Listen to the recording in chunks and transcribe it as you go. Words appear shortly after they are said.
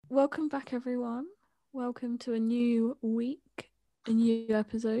welcome back, everyone. Welcome to a new week, a new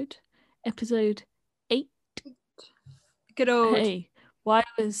episode 8. Good old. Hey, why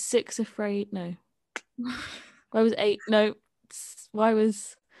was 6 afraid? No. Why was 8? No. Why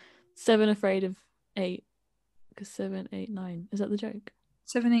was 7 afraid of 8? Because 7, 8, 9. Is that the joke?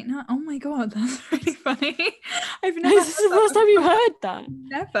 7, 8, 9. Oh my god, that's really funny. I've never. This is the first time you heard that.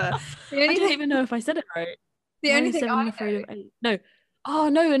 Never. I don't even know if I said it right. The only thing 7 afraid of 8. No. Oh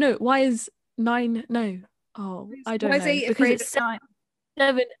no. Why is 9? No. Oh, I don't know. Why is 8 afraid of 9?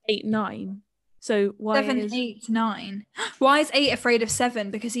 7, 8, 9. So why 7, is 8, 9? Why is 8 afraid of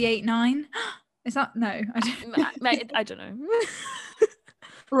 7? Because he ate 9? Is that no? I don't know.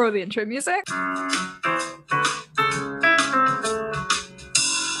 Roll the intro music.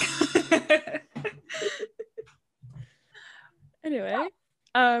 Anyway,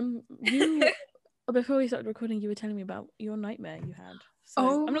 before we started recording, you were telling me about your nightmare you had.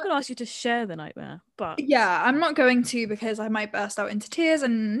 So I'm not going to ask you to share the nightmare, but yeah, I'm not going to because I might burst out into tears,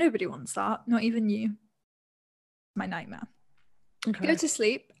 and nobody wants that. Not even you. My nightmare. Okay. Go to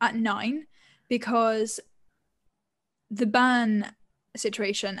sleep at 9 because the burn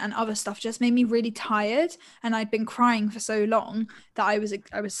situation and other stuff just made me really tired, and I'd been crying for so long that I was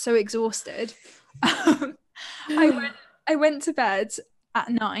so exhausted. I went to bed at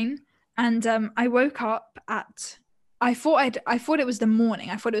 9, and I woke up at I thought it was the morning.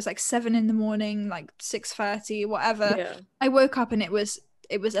 I thought it was like 7 in the morning, like 6:30, whatever. Yeah. I woke up and it was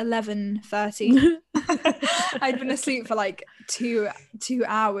 11:30. I'd been asleep for like two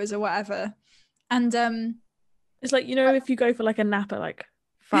hours or whatever. And it's like, if you go for like a nap at like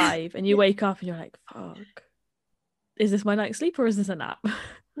 5 and you wake up and you're like, fuck, is this my night's sleep or is this a nap?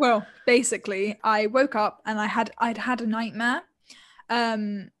 Well, basically, I woke up and I'd had a nightmare.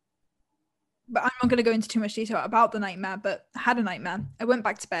 But I'm not going to go into too much detail about the nightmare, but I had a nightmare. I went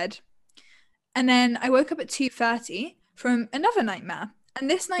back to bed. And then I woke up at 2:30 from another nightmare. And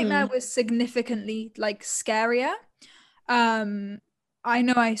this nightmare was significantly like scarier. I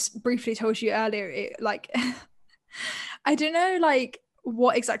know I briefly told you earlier, I don't know like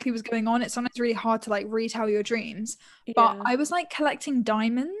what exactly was going on. It's sometimes really hard to like retell your dreams. But I was like collecting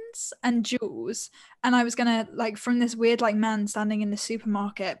diamonds and jewels, and I was gonna like from this weird like man standing in the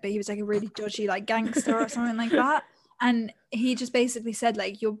supermarket, but he was like a really dodgy like gangster or something like that. And he just basically said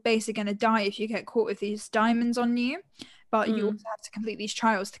like, you're basically gonna die if you get caught with these diamonds on you, but you also have to complete these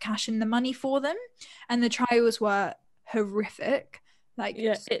trials to cash in the money for them. And the trials were horrific. Like,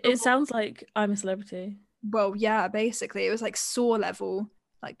 yeah, it sounds like I'm a Celebrity. Well, yeah, basically it was like Saw level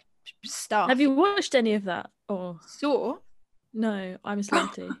like stuff. Have you watched any of that? Or Saw? No, I'm a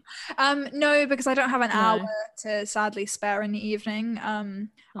Celebrity. No, because I don't have an hour to sadly spare in the evening. I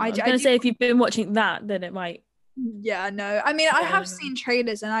was gonna say if you've been watching that, then it might. Yeah, no. I mean, I have seen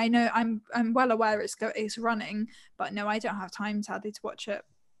trailers, and I know I'm well aware it's running, but no, I don't have time sadly to watch it,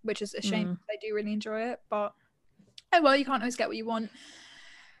 which is a shame. I do really enjoy it, but oh well, you can't always get what you want.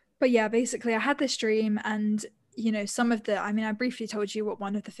 But yeah, basically, I had this dream, and some of I briefly told you what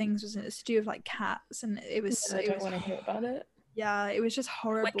one of the things was. It's to do with like cats, and it was. I don't want to hear about it. Yeah, it was just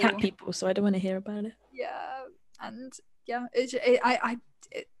horrible. We're cat people, so I don't want to hear about it. Yeah, and yeah, it's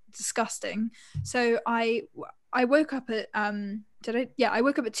disgusting. So I woke up at I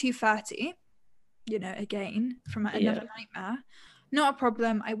woke up at 2:30. Again from another nightmare. Not a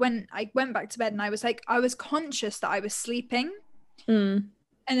problem. I went back to bed, and I was conscious that I was sleeping.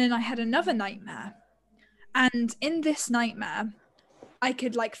 And then I had another nightmare. And in this nightmare, I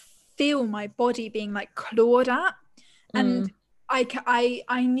could like feel my body being like clawed at. And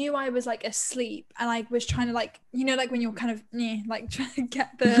I knew I was like asleep, and I was trying to like, like when you're kind of like trying to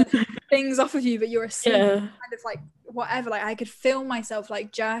get the things off of you, but you're asleep, kind of like whatever. Like I could feel myself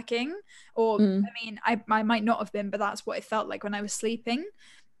like jerking, or I mean, I might not have been, but that's what it felt like when I was sleeping.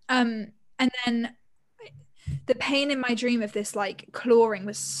 And then the pain in my dream of this like clawing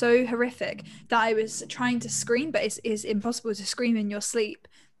was so horrific that I was trying to scream, but it's impossible to scream in your sleep.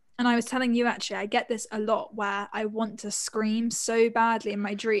 And I was telling you, actually, I get this a lot where I want to scream so badly in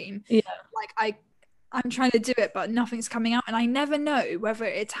my dream. Yeah. Like I'm trying to do it, but nothing's coming out, and I never know whether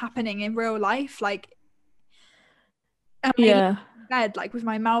it's happening in real life. Like, in bed, like with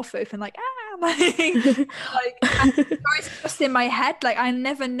my mouth open, like it's just in my head. Like I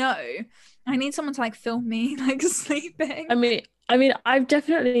never know. I need someone to like film me like sleeping. I mean, I've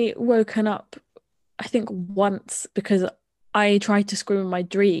definitely woken up, I think once, because I tried to scream in my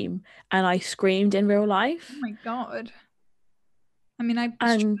dream and I screamed in real life. Oh my god! I mean, I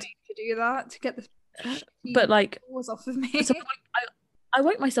was trying to do that to get the but like off of me. So I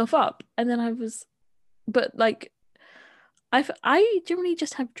woke myself up, and then but like I generally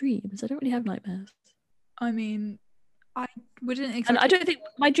just have dreams. I don't really have nightmares. I mean, I wouldn't And exactly. I don't think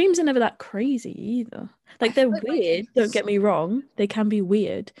my dreams are never that crazy either. Like, they're like my weird, don't dreams- get me wrong. They can be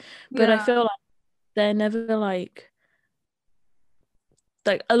weird. But I Yeah. feel like they're never like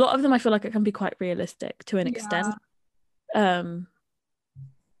a lot of them I feel like it can be quite realistic to an extent. But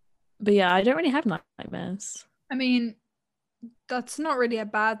yeah, I don't really have nightmares. I mean, that's not really a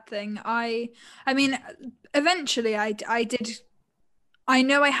bad thing. I mean, eventually I did. I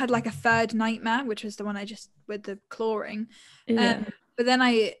know I had like a third nightmare, which was the one I just with the clawing. Yeah. But then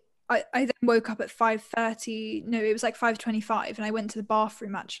I then woke up at 5:30. No, it was like 5:25, and I went to the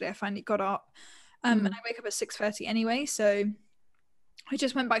bathroom. Actually, I finally got up. And I wake up at 6:30 anyway, so I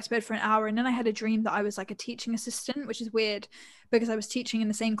just went back to bed for an hour, and then I had a dream that I was like a teaching assistant, which is weird because I was teaching in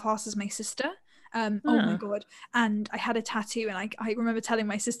the same class as my sister. Oh my god! And I had a tattoo, and I remember telling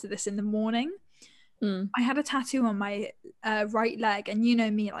my sister this in the morning. I had a tattoo on my right leg, and you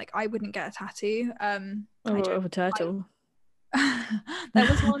know me, like I wouldn't get a tattoo. Of a turtle. There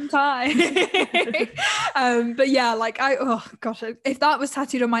was one time. But yeah, like oh gosh, if that was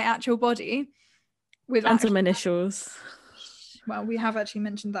tattooed on my actual body with and some initials. Well, we have actually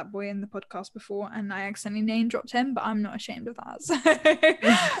mentioned that boy in the podcast before, and I accidentally name dropped him, but I'm not ashamed of that. So,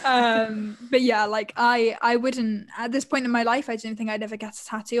 but yeah, like I wouldn't at this point in my life. I didn't think I'd ever get a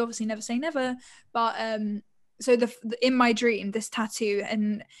tattoo. Obviously, never say never. But so the in my dream, this tattoo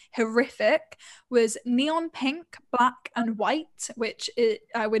and horrific was neon pink, black, and white, which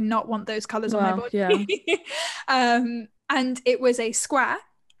I would not want those colors on my body. Yeah. And it was a square.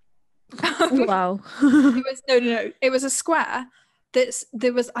 Wow. It was no. It was a square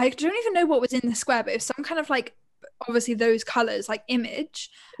there was I don't even know what was in the square, but it was some kind of like obviously those colors like image.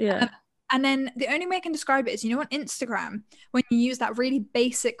 Yeah. And then the only way I can describe it is, you know, on Instagram when you use that really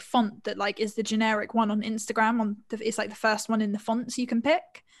basic font that like is the generic one on Instagram it's like the first one in the fonts you can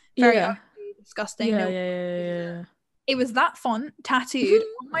pick. Very ugly, disgusting. Yeah. It was that font tattooed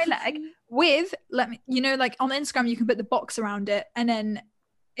on my leg with like on Instagram you can put the box around it, and then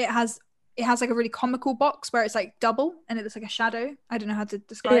it has like a really comical box where it's like double and it looks like a shadow. I don't know how to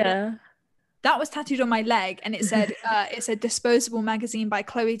describe it. That was tattooed on my leg, and it said Disposable Magazine by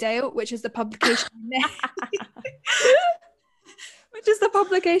Chloe Dale, which is the publication which is the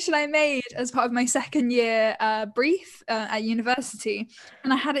publication I made as part of my second year brief at university,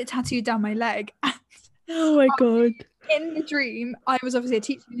 and I had it tattooed down my leg. Oh my god. In the dream, I was obviously a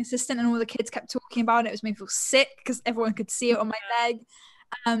teaching assistant, and all the kids kept talking about it. It was made me feel sick because everyone could see it on my leg.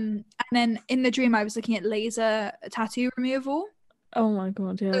 And then in the dream I was looking at laser tattoo removal. Oh my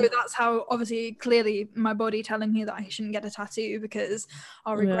god, yeah. So that's how obviously clearly my body telling me that I shouldn't get a tattoo because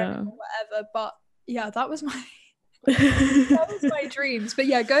I'll regret it or whatever. But yeah, that was my dreams. But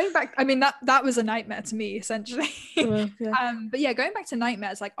yeah, going back, I mean that was a nightmare to me essentially. But yeah, going back to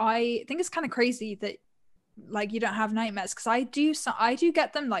nightmares, like I think it's kind of crazy that like you don't have nightmares, because I do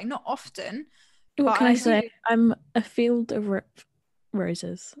get them, like not often. What can I say? I'm a field of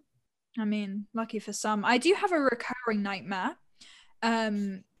roses. I mean, lucky for some. I do have a recurring nightmare.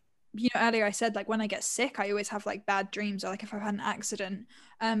 You know, earlier I said like when I get sick I always have like bad dreams, or like if I've had an accident.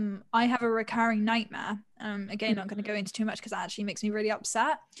 I have a recurring nightmare. Again, not going to go into too much because that actually makes me really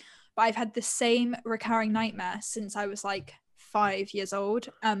upset, but I've had the same recurring nightmare since I was like 5 years old.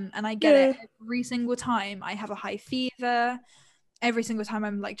 And I get it every single time I have a high fever, every single time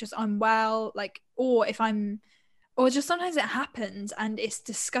I'm like just unwell, like, or just sometimes it happens and it's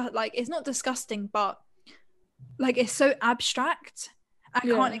like it's not disgusting, but like it's so abstract I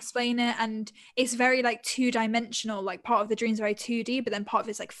can't explain it, and it's very like two-dimensional. Like part of the dream's very 2D, but then part of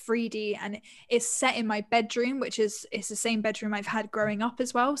it's like 3D, and it's set in my bedroom, which is the same bedroom I've had growing up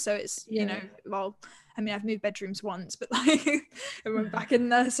as well. So it's you know, well, I mean I've moved bedrooms once, but like I went back in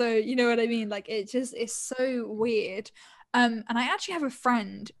there, so you know what I mean. Like it's so weird. And I actually have a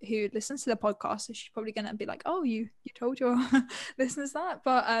friend who listens to the podcast, so she's probably gonna be like, "Oh, you told your listeners that,"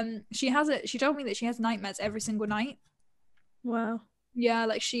 but she told me that she has nightmares every single night. Wow. Yeah,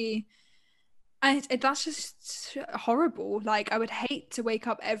 like that's just horrible. Like I would hate to wake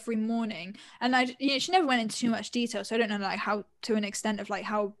up every morning, and she never went into too much detail, so I don't know like how to an extent of like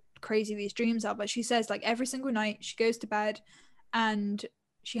how crazy these dreams are, but she says like every single night she goes to bed and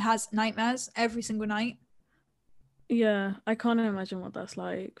she has nightmares every single night. Yeah, I can't imagine what that's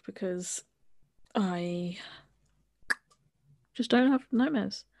like because I just don't have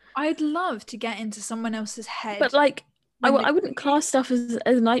nightmares. I'd love to get into someone else's head, but like I wouldn't class stuff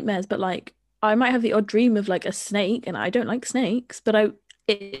as nightmares, but like I might have the odd dream of like a snake, and I don't like snakes, but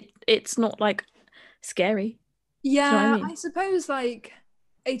it's not like scary. Yeah, you know what I mean? I suppose like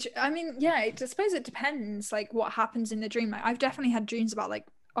I mean, yeah, I suppose it depends like what happens in the dream. Like, I've definitely had dreams about like,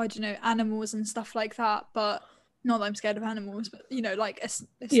 I don't know, animals and stuff like that, but not that I'm scared of animals, but you know, like a snake.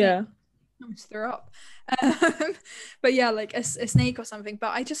 Yeah. I almost threw up. Um, but yeah, like a snake or something.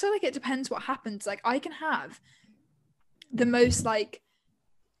 But I just feel like it depends what happens. Like I can have the most like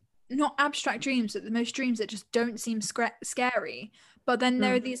not abstract dreams, but the most dreams that just don't seem scary. But then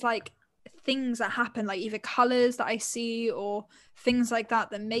there are these like things that happen, like either colors that I see or things like that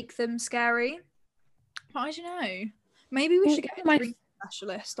that make them scary. But I don't know. Maybe we should get a dream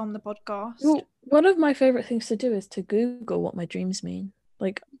specialist on the podcast. One of my favorite things to do is to Google what my dreams mean.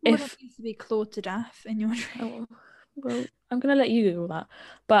 Like if needs to be clawed to death in your dream. Oh, well, I'm gonna let you Google that.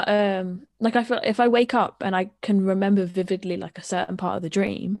 But like I feel if I wake up and I can remember vividly like a certain part of the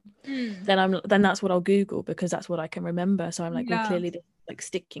dream, then that's what I'll Google because that's what I can remember. So I'm like, well, clearly this is like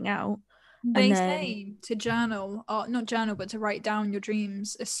sticking out. They say to journal, or not journal, but to write down your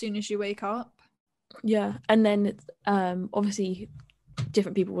dreams as soon as you wake up. Yeah, and then obviously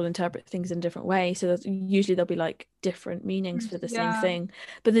different people will interpret things in a different way. So usually there'll be like different meanings for the same thing.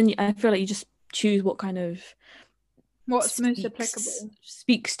 But then I feel like you just choose what kind of what's most applicable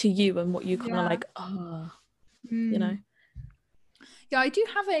speaks to you and what you kind of like, you know. Yeah, I do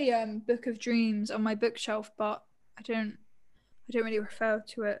have a book of dreams on my bookshelf, but I don't really refer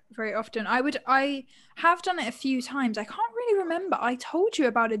to it very often. I have done it a few times. I can't really remember. I told you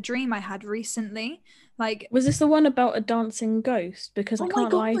about a dream I had recently. Like, was this the one about a dancing ghost? Because I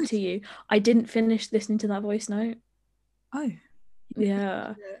can't lie to you, I didn't finish listening to that voice note. Oh,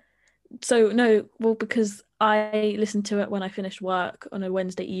 yeah. So no, well, because I listened to it when I finished work on a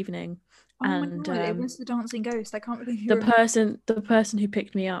Wednesday evening. Oh and my God, it was the dancing ghost. I can't believe the person who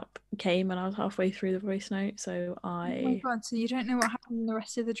picked me up came and I was halfway through the voice note, so I oh my God, so you don't know what happened in the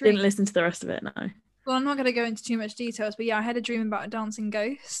rest of the dream? Didn't listen to the rest of it, no. Well, I'm not going to go into too much details, but yeah, I had a dream about a dancing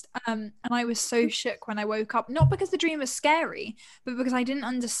ghost, and I was so shook when I woke up, not because the dream was scary, but because I didn't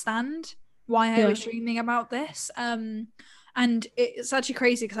understand why I was dreaming about this. And it's actually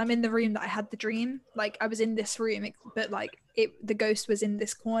crazy because I'm in the room that I had the dream. Like I was in this room, but like the ghost was in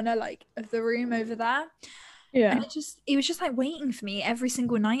this corner, like of the room over there. Yeah. And it was just like waiting for me every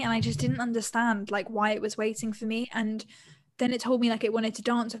single night, and I just didn't understand like why it was waiting for me. And then it told me like it wanted to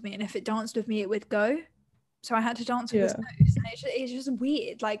dance with me, and if it danced with me, it would go. So I had to dance with this ghost, and it's just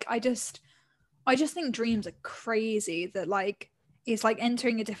weird. Like I just think dreams are crazy. That like it's like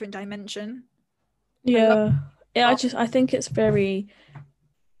entering a different dimension. Yeah. I think it's very,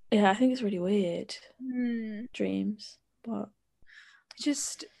 I think it's really weird. Dreams, but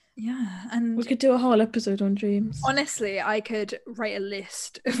and we could do a whole episode on dreams. Honestly, I could write a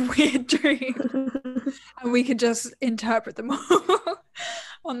list of weird dreams and we could just interpret them all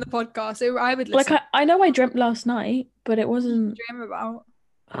on the podcast. So I would listen. Like I know I dreamt last night, but it wasn't. What did you dream about?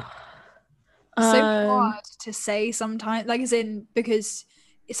 So hard to say sometimes, like as in because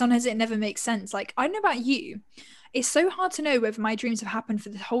sometimes it never makes sense. Like I don't know about you, it's so hard to know whether my dreams have happened for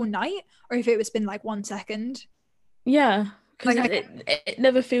the whole night or if it was been like 1 second. Yeah, because like it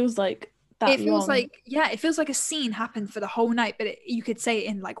never feels like that. It feels long. It feels like a scene happened for the whole night, but you could say it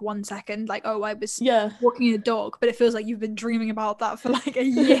in like 1 second. Like, oh, I was walking a dog, but it feels like you've been dreaming about that for like a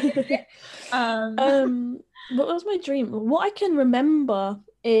year. What was my dream? What I can remember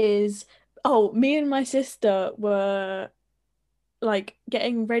is me and my sister were like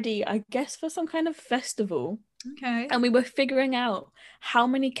getting ready, I guess, for some kind of festival. Okay. And we were figuring out how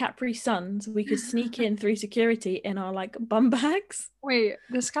many Capri Suns we could sneak in through security in our like bum bags. Wait,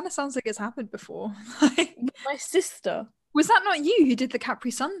 this kind of sounds like it's happened before. My sister. Was that not you who did the Capri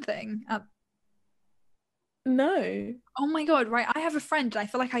Sun thing? No. Oh my God, right. I have a friend and I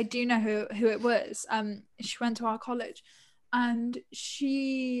feel like I do know who it was. She went to our college and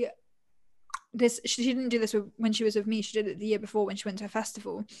she didn't do this when she was with me. She did it the year before when she went to a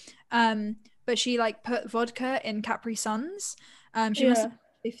festival. But she like put vodka in Capri Suns. She was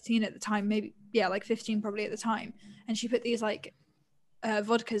 15 at the time, maybe like 15 probably at the time. And she put these like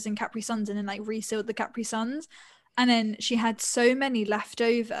vodkas in Capri Suns and then like resealed the Capri Suns. And then she had so many left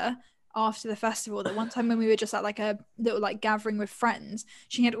over after the festival that one time when we were just at like a little like gathering with friends,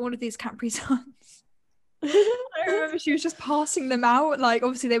 she had all of these Capri Suns. I remember she was just passing them out, like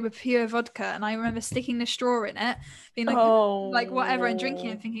obviously they were pure vodka, and I remember sticking the straw in it, being like, like whatever, and drinking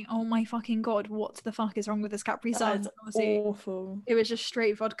and thinking, oh my fucking God, what the fuck is wrong with this Capri Sun? Obviously, awful. It was just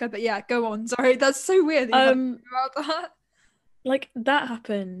straight vodka, but yeah, go on. Sorry, that's so weird that you about that. Like that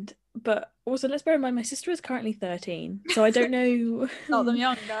happened, but also let's bear in mind my sister is currently 13, so I don't know. Not them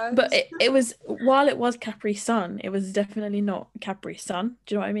young guys. But it was, while it was Capri Sun, it was definitely not Capri Sun.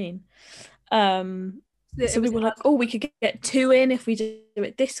 Do you know what I mean? So we were like, oh, we could get 2 in if we do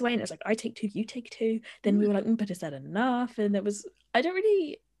it this way. And it was like, I take 2, you take 2. Then we were like, but is that enough? And it was, I don't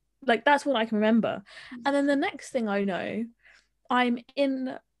really, like, that's what I can remember. And then the next thing I know, I'm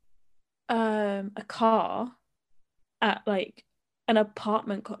in a car at like an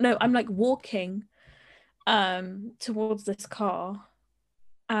apartment. No, I'm like walking towards this car,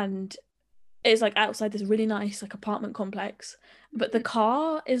 and it's like outside this really nice like apartment complex, but the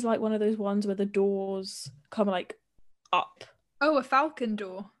car is like one of those ones where the doors come like up. Oh, a falcon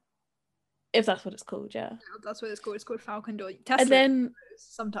door. If that's what it's called, yeah. That's what it's called. It's called falcon door. Tesla, and then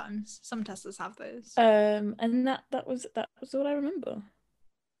sometimes some Teslas have those. And that was what I remember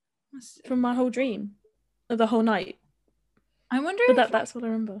from my whole dream, the whole night. I wonder but that's what I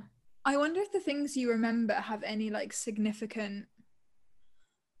remember. I wonder if the things you remember have any like significant,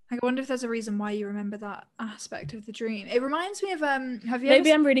 like, I wonder if there's a reason why you remember that aspect of the dream. It reminds me of have you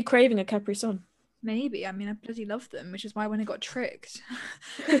maybe I'm really craving a Capri Sun. Maybe. I mean, I bloody love them, which is why when I got tricked,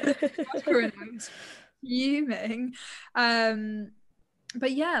 fuming.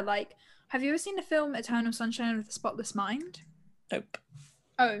 But yeah, like, have you ever seen the film Eternal Sunshine of the Spotless Mind? Nope.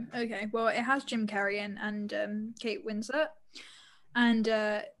 Oh, okay. Well, it has Jim Carrey and Kate Winslet,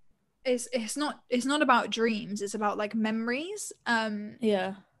 and it's not about dreams. It's about like memories.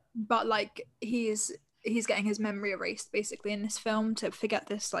 Yeah. But like he's getting his memory erased basically in this film to forget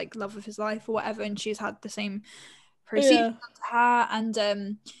this like love of his life or whatever, and she's had the same procedure to her,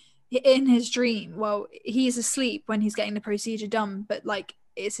 and in his dream, well, he's asleep when he's getting the procedure done, but like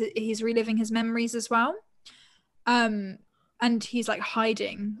he's reliving his memories as well, and he's like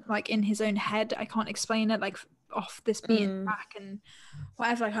hiding like in his own head. I can't explain it, like off this beaten track and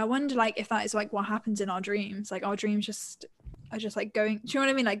whatever. Like I wonder like if that is like what happens in our dreams, like our dreams are just like going, do you know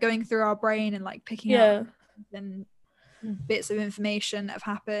what I mean, like going through our brain and like picking up and bits of information that have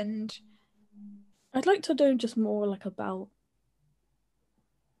happened. I'd like to know just more like about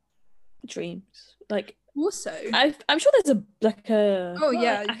dreams, like also I'm sure there's a like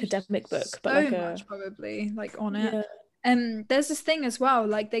a academic book, so but like much probably like on it. There's this thing as well,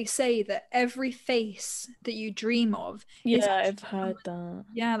 like they say that every face that you dream of I've heard that.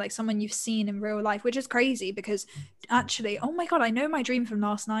 Yeah, like someone you've seen in real life, which is crazy because actually, oh my god, I know my dream from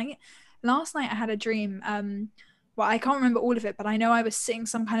last night. Last night I had a dream, well, I can't remember all of it, but I know I was sitting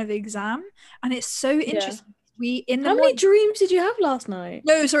some kind of exam, and it's so interesting. How many dreams did you have last night?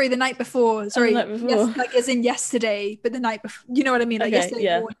 No, sorry, the night before. Sorry, yes, like as in yesterday, but the night before. You know what I mean? Like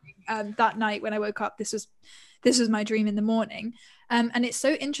yesterday morning. That night when I woke up, this was my dream in the morning, and it's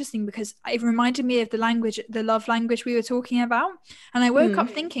so interesting because it reminded me of the love language we were talking about, and I woke up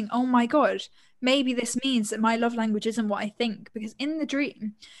thinking, oh my god, maybe this means that my love language isn't what I think, because in the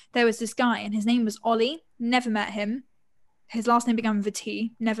dream there was this guy and his name was Ollie. Never met him. His last name began with a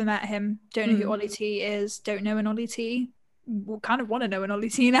T. Never met him. Don't know who Ollie T is. Don't know an Ollie T. Well, kind of want to know an Ollie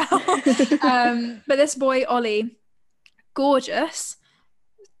T now. But this boy Ollie, gorgeous,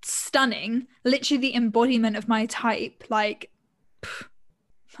 stunning, literally the embodiment of my type, like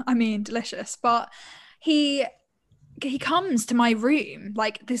I mean delicious. But he comes to my room,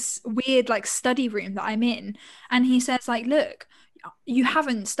 like this weird like study room that I'm in, and he says like, look, you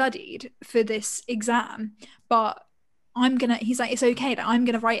haven't studied for this exam, but he's like, it's okay, that I'm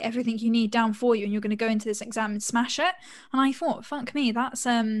gonna write everything you need down for you and you're gonna go into this exam and smash it. And I thought, fuck me, that's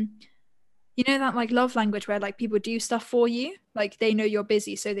you know that like love language where like people do stuff for you, like they know you're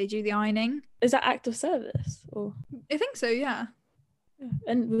busy so they do the ironing. Is that act of service? Or I think so, yeah.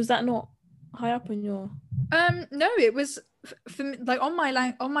 And was that not high up on your no, it was for me, like on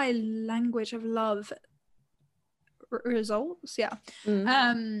my language of love results,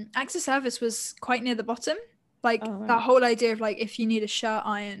 acts of service was quite near the bottom, like that whole idea of like if you need a shirt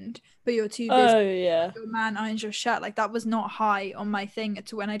ironed but you're too busy, your man irons your shirt, like that was not high on my thing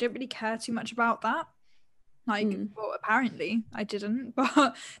at all, and I don't really care too much about that, like well, apparently I didn't,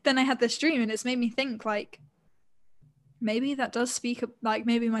 but then I had this dream and it's made me think like maybe that does speak, like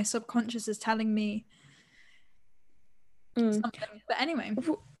maybe my subconscious is telling me something. But anyway,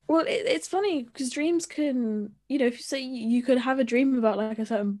 well, it's funny because dreams can, you know, if you say you could have a dream about like a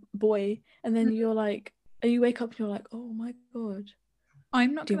certain boy and then you're like, you wake up and you're like, oh my god,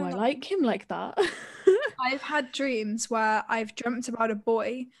 I'm not, do I like him like that? I've had dreams where I've dreamt about a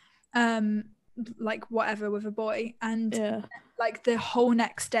boy, like whatever with a boy, and like the whole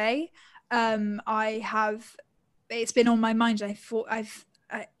next day it's been on my mind. I thought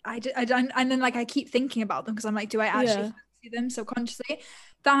and then like I keep thinking about them because I'm like, do I actually see them subconsciously?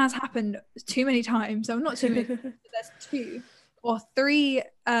 That has happened too many times. So not too many, but there's 2 or 3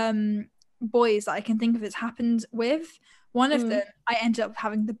 boys that I can think of it's happened with. One of them I ended up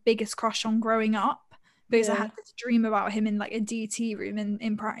having the biggest crush on growing up because I had this dream about him in like a DT room in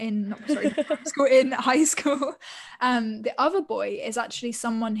high school. The other boy is actually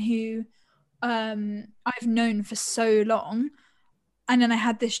someone who I've known for so long. And then I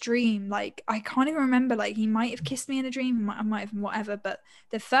had this dream, like I can't even remember, like he might have kissed me in a dream, I might have whatever, but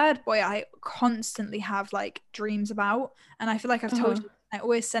the third boy I constantly have like dreams about, and I feel like I've told you, I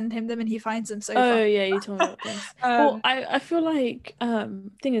always send him them and he finds them so Oh funny. yeah, you told me about this. Well, I feel like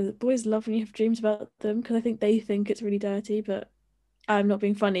thing is boys love when you have dreams about them because I think they think it's really dirty, but I'm not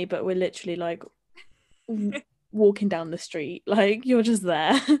being funny, but we're literally like walking down the street, like you're just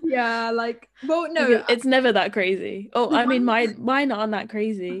there. Yeah, like, well, no, like, it's never that crazy. Oh, I mean, mine aren't that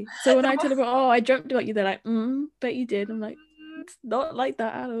crazy. So when I tell them, oh, I dreamt about you, they're like, bet you did. I'm like, it's not like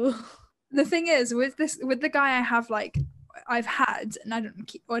that at all. The thing is with the guy I have, like I've had, and I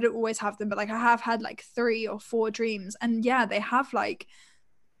don't always have them, but like I have had like 3 or 4 dreams, and yeah, they have like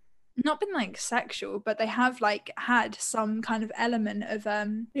not been like sexual, but they have like had some kind of element of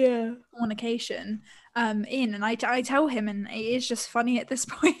fornication in, and I tell him, and it is just funny at this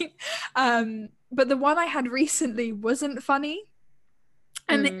point. But the one I had recently wasn't funny,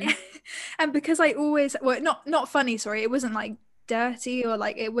 and and because I always, well, not funny, sorry, it wasn't like dirty or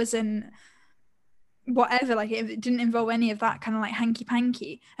like it wasn't whatever, like it didn't involve any of that kind of like hanky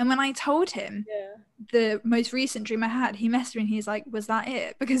panky. And when I told him the most recent dream I had, he messaged me and he's like, was that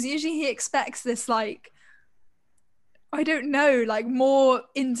it? Because usually he expects this like, I don't know, like more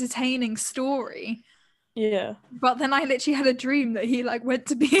entertaining story. Yeah. But then I literally had a dream that he like went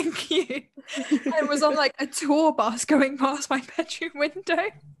to B&Q and was on like a tour bus going past my bedroom window.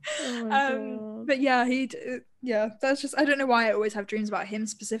 Oh my God. But yeah, that's just, I don't know why I always have dreams about him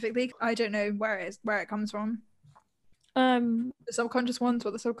specifically. I don't know where it comes from. The subconscious ones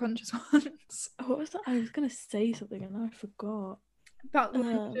or the subconscious ones. What was that? I was gonna say something and I forgot. About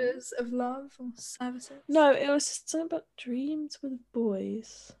languages of love or services? No, it was something about dreams with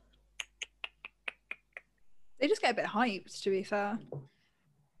boys. They just get a bit hyped, to be fair.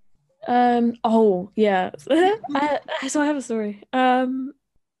 Oh yeah. So I have a story. I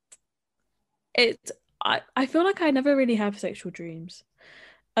feel like I never really have sexual dreams.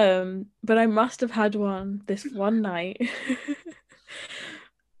 But I must have had one this one night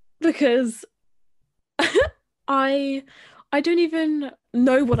because I don't even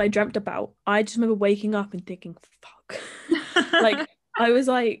know what I dreamt about. I just remember waking up and thinking, fuck. Like I was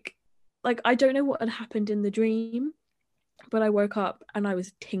like I don't know what had happened in the dream, but I woke up and I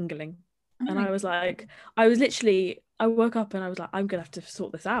was tingling. And I was like, I woke up and I was like, I'm gonna have to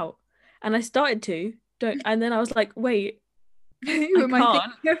sort this out. And I started to, and then I was like, wait, Who am I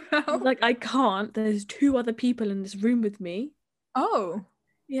thinking about? Like, I can't. There's 2 other people in this room with me. Oh.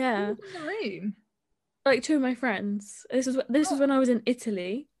 Yeah. Who was in the room? Like 2 of my friends. This was when I was in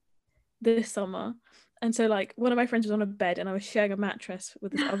Italy this summer. And so like one of my friends was on a bed and I was sharing a mattress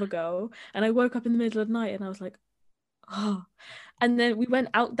with this other girl. And I woke up in the middle of the night and I was like, oh. And then we went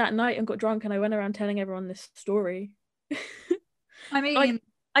out that night and got drunk and I went around telling everyone this story. I mean, like,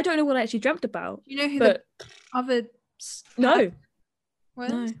 I don't know what I actually dreamt about. You know who the other No.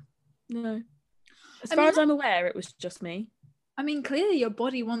 was? No. As far as I'm aware, it was just me. I mean, clearly your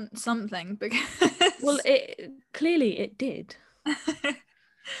body wants something because well, it clearly it did.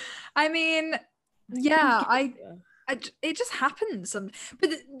 I mean, yeah, it just happens. But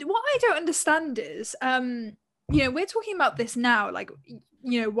what I don't understand is, you know, we're talking about this now, like,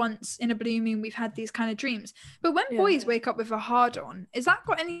 you know, once in a blue moon we've had these kind of dreams. But when boys wake up with a hard on, is that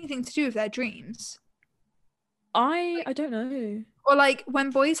got anything to do with their dreams? I don't know. Or like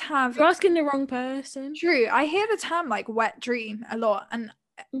when boys have, you're asking the wrong person. True. I hear the term like wet dream a lot, and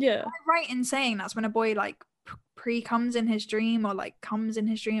yeah, I'm right in saying that's when a boy like pre-comes in his dream or like comes in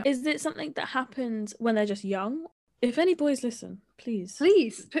his dream. Is it something that happens when they're just young? If any boys listen, please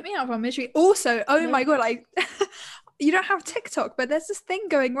put me out of our misery. Also, my God, like you don't have TikTok, but there's this thing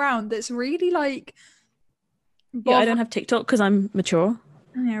going around that's really like I don't have TikTok because I'm mature.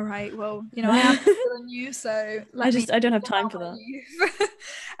 Yeah, right. Well, you know, I am older than you, so I don't have time for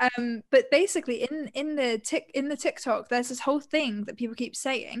that. But basically, in the TikTok, there's this whole thing that people keep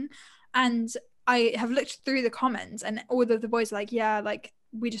saying, and I have looked through the comments, and all of the boys are like, yeah, like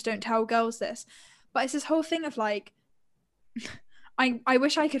we just don't tell girls this, but it's this whole thing of like, I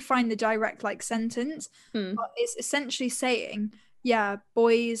wish I could find the direct like sentence, but it's essentially saying, yeah,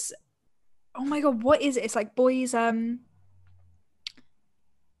 boys. Oh my God, what is it? It's like boys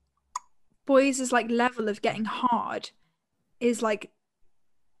is like level of getting hard is like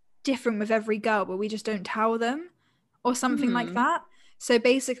different with every girl, but we just don't tell them or something like that. So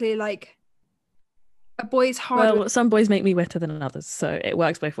basically like a boy's hard. Well, some boys make me wetter than others, so it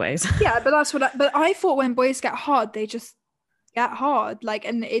works both ways. Yeah, but but I thought when boys get hard, they just get hard, like,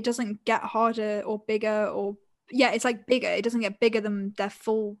 and it doesn't get harder or bigger, or yeah, it's like bigger. It doesn't get bigger than their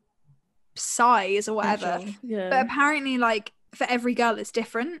full size or whatever. Yeah. But apparently, like, for every girl it's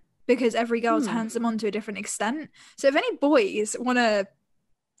different, because every girl turns them on to a different extent. So if any boys want to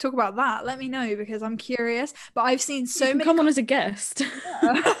talk about that, let me know, because I'm curious. But I've seen so many. Come on as a guest.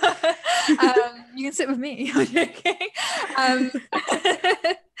 You can sit with me. I'm joking.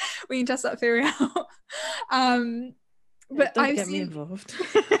 We can test that theory out. But Don't get me involved.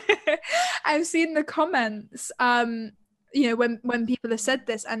 I've seen the comments, you know, when people have said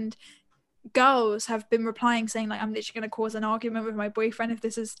this, and girls have been replying saying, like, I'm literally going to cause an argument with my boyfriend if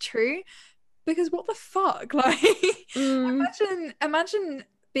this is true, because what the fuck, like, imagine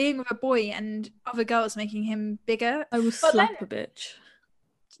being with a boy and other girls making him bigger. I will slap a bitch.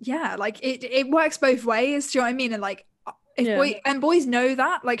 Yeah, like it works both ways. Do you know what I mean? And like, if boys know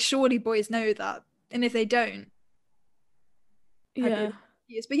that, like, surely boys know that, and if they don't, yeah.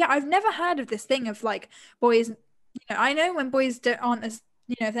 But yeah, I've never heard of this thing of like boys. You know, I know when boys aren't as,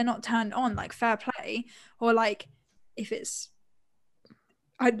 you know, if they're not turned on, like, fair play, or like if it's,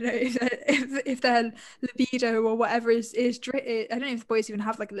 I don't know, if their libido or whatever is I don't know if boys even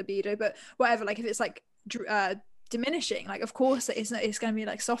have like a libido, but whatever, like if it's like diminishing, like of course it's going to be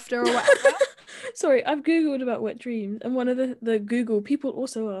like softer or whatever. Sorry, I've googled about wet dreams, and one of the Google people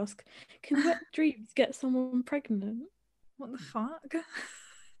also ask, can wet dreams get someone pregnant? What the fuck?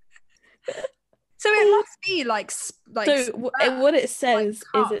 So it must be like so what it says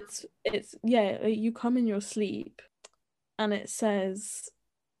is it's yeah, you come in your sleep, and it says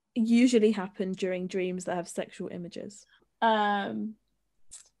usually happen during dreams that have sexual images. Women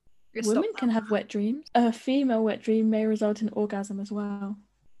can have wet dreams. A female wet dream may result in orgasm as well.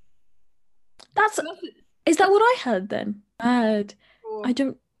 Is that what I heard then? I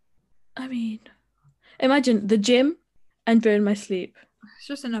mean, imagine the gym and during my sleep. It's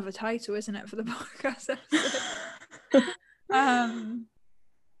just another title, isn't it, for the podcast episode?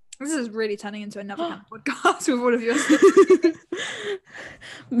 This is really turning into another kind of podcast with all of your stuff.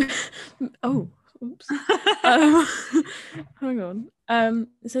 Oh, oops. Hang on.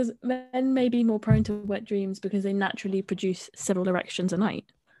 It says men may be more prone to wet dreams because they naturally produce several erections a night.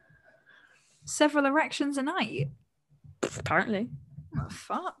 Several erections a night? Apparently. What the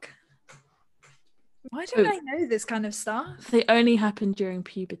fuck? Why don't I know this kind of stuff? They only happen during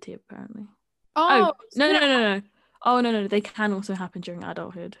puberty, apparently. No. Oh, no. They can also happen during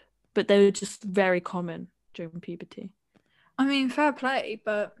adulthood, but they were just very common during puberty. I mean, fair play,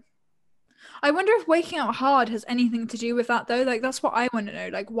 but I wonder if waking up hard has anything to do with that, though. Like, that's what I want to know.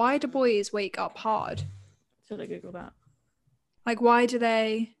 Like, why do boys wake up hard? Should I Google that? Like, why do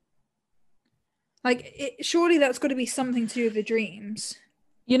they... Like, surely that's got to be something to do with the dreams.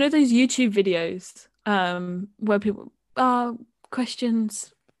 You know those YouTube videos where people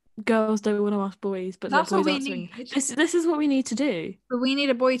questions girls don't want to ask boys, but that's what we need. This is what we need to do. But we need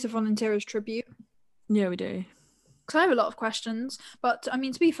a boy to volunteer as tribute. Yeah, we do. Because I have a lot of questions, but I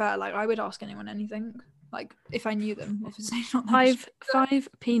mean, to be fair, like, I would ask anyone anything, like, if I knew them. Obviously, not five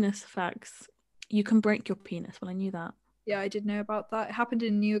penis facts. You can break your penis. Well, I knew that. Yeah, I did know about that. It happened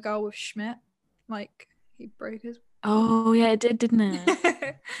in New Girl with Schmidt. Like, he broke his. Oh yeah, it did, didn't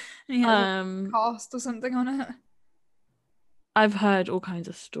it? He had a cast or something on it. I've heard all kinds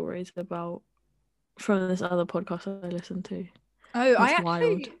of stories about from this other podcast I listened to. Oh,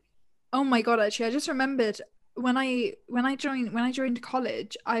 wild. Oh my god! Actually, I just remembered when I joined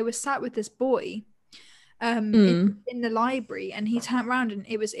college, I was sat with this boy, in the library, and he turned around, and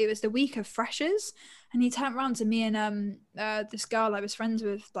it was the week of freshers, and he turned around to me and this girl I was friends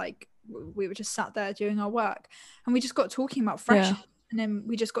with, like, we were just sat there doing our work, and we just got talking about freshers, and then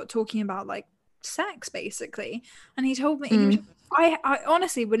we just got talking about like sex basically, and he told me I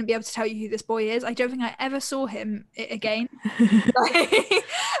honestly wouldn't be able to tell you who this boy is. I don't think I ever saw him again.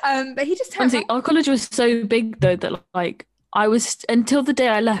 But he just honestly, our college was so big though that like I was, until the day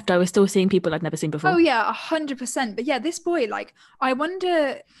I left, I was still seeing people I'd never seen before. Oh yeah, 100%. But yeah, this boy, like, I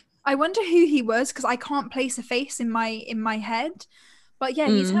wonder who he was, because I can't place a face in my head. But yeah,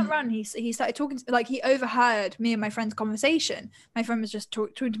 he turned around and he started talking to, like, he overheard me and my friend's conversation. My friend was just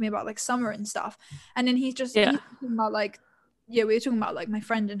talking to me about like summer and stuff, and then he was talking about like, we were talking about like my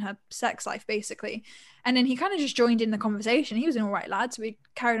friend and her sex life basically, and then he kind of just joined in the conversation. He was an alright lad, so we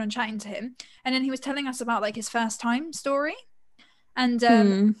carried on chatting to him, and then he was telling us about like his first time story, and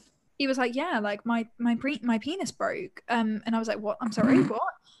he was like, yeah, like my penis broke, and I was like, what? I'm sorry, what?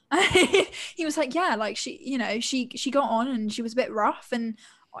 He was like, yeah, like she got on and she was a bit rough, and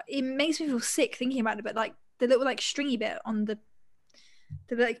it makes me feel sick thinking about it. But like the little like stringy bit on the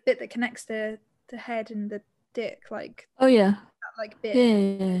like bit that connects the head and the dick, like Oh yeah. that like bit.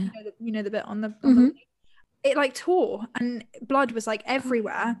 Yeah. You know the bit on the it like tore and blood was like Oh.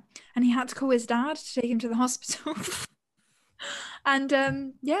 everywhere, and he had to call his dad to take him to the hospital.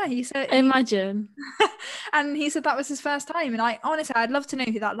 And yeah, he said Imagine. and he said that was his first time. And I honestly, I'd love to know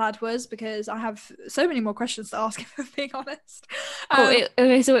who that lad was, because I have so many more questions to ask him, if being honest.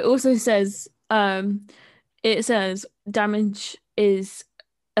 Okay, so it also says it says damage is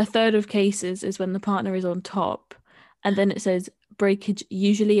a third of cases is when the partner is on top, and then it says breakage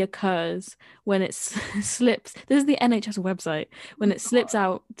usually occurs when it slips. This is the NHS website. When it slips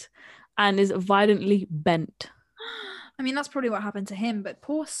out and is violently bent. I mean, that's probably what happened to him, but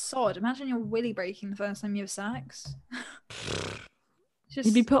poor sod. Imagine your willy breaking the first time you have sex.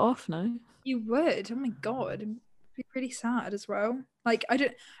 You'd be put off, no? You would. Oh my god. It'd be pretty sad as well. Like, I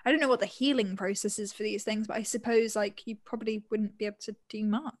don't know what the healing process is for these things, but I suppose like you probably wouldn't be able to do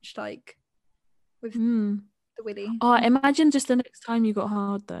much, like with the willy. Oh, imagine just the next time you got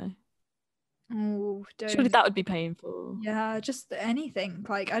hard though. Oh, surely that would be painful. Yeah, just anything.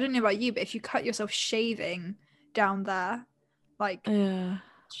 Like, I don't know about you, but if you cut yourself shaving down there, like,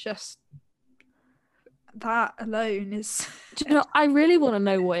 just that alone is. Do you know, I really want to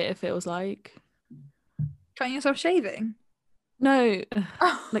know what it feels like. Cutting yourself shaving? No,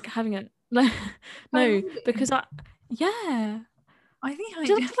 like having it. Like, no, because I think I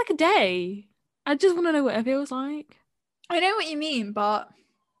just like a day. I just want to know what it feels like. I know what you mean, but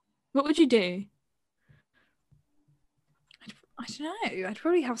what would you do? I don't know. I'd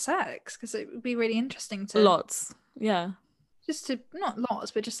probably have sex, because it would be really interesting to lots. Yeah. Just to not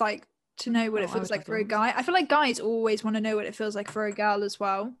lots, but just like to know what it feels like for a guy. I feel like guys always want to know what it feels like for a girl as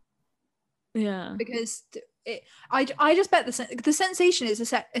well. Yeah. Because I just bet the sensation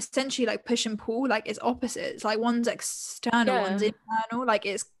is essentially like push and pull, like it's opposites. Like one's external, one's internal. Like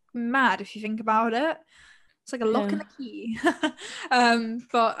it's mad if you think about it. It's like a lock and a key.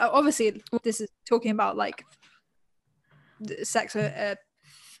 But obviously this is talking about like sex or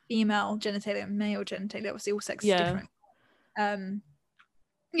female genitalia and male genitalia. Obviously all sex is different.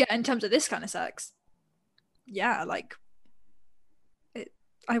 In terms of this kind of sex, like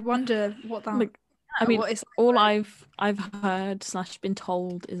I wonder what that like. I mean, what is all I've heard / been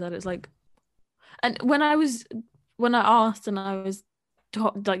told is that it's like, and when I asked and I was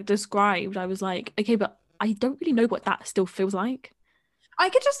like described, I was like, okay, but I don't really know what that still feels like. I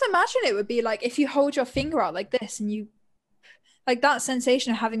could just imagine it would be like if you hold your finger out like this and you, like that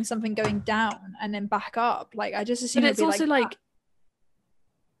sensation of having something going down and then back up. Like I just assume. But it's also like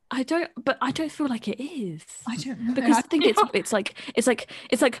I don't feel like it is. I don't know, because I think it's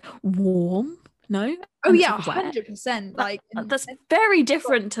like warm. No. Oh yeah, 100%. Like that's very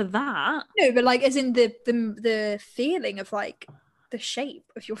different to that. No, but like as in the feeling of like the shape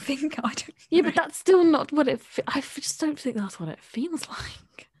of your finger. I don't know. Yeah, but that's still not what it. I just don't think that's what it feels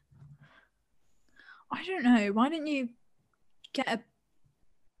like. I don't know. Why didn't you get a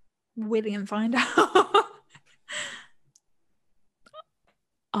willy and find out?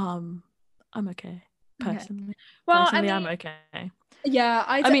 I'm okay personally. Okay. Well, I'm okay. Yeah,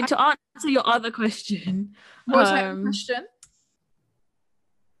 I mean, to answer your other question, what's that question?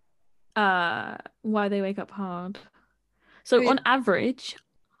 Why they wake up hard. So on average,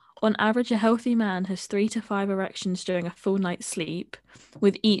 a healthy man has 3 to 5 erections during a full night's sleep,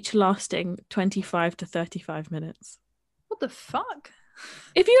 with each lasting 25 to 35 minutes. What the fuck?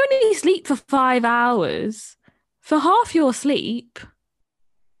 If you only sleep for 5 hours, for half your sleep,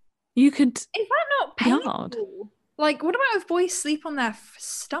 you could. Is that not painful? Like, what about if boys sleep on their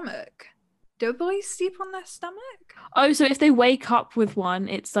stomach? Do boys sleep on their stomach? Oh, so if they wake up with one,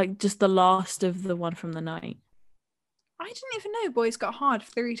 it's like just the last of the one from the night. I didn't even know boys got hard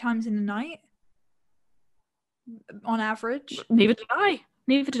 3 times in a night. On average. Neither did I.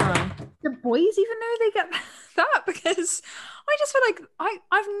 Do boys even know they get that? Because I just feel like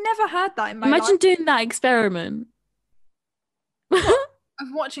I've never heard that in my life. Imagine doing that experiment. Of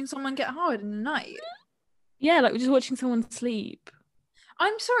watching someone get hard in the night. Yeah, like just watching someone sleep.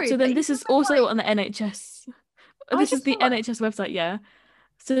 I'm sorry. So then this is also on the NHS. This is the NHS website, yeah.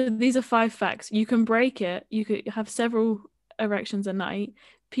 So these are 5 facts. You can break it. You could have several erections a night.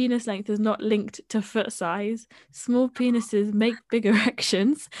 Penis length is not linked to foot size. Small penises make big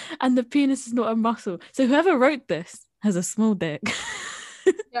erections. And the penis is not a muscle. So whoever wrote this has a small dick.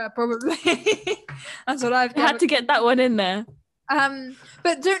 Yeah, probably. That's what I've had to get that one in there.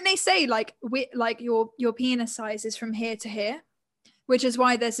 But don't they say like your penis size is from here to here, which is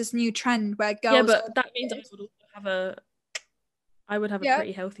why there's this new trend where girls. Yeah, but that means I would also have I would have a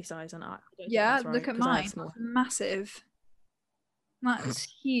pretty healthy size, and I don't think that's right, look at mine. Massive. That's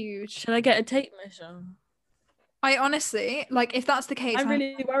huge. Should I get a tape measure? I honestly, like, if that's the case, I'm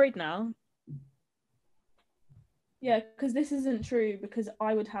really worried now. Yeah, because this isn't true, because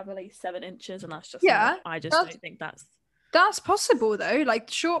I would have at least 7 inches, and that's just I just don't think that's possible though. Like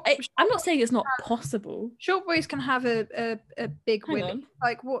I'm not saying it's not possible. Short boys can have a big willy.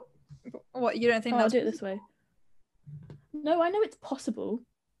 Like what you don't think? I'll do it this way. No, I know it's possible.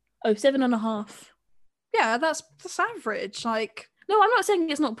 7.5. Yeah, that's average. Like, no, I'm not saying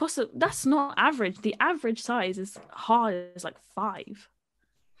it's not possible. That's not average. The average size is like 5.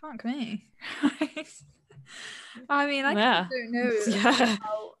 Fuck me. I mean, I don't know. Yeah.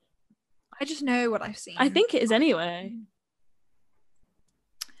 I just know what I've seen. I think it is anyway.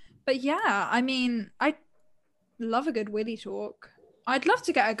 But yeah, I mean, I love a good willy talk. I'd love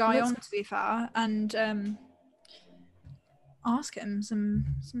to get a guy on, to be fair, and ask him some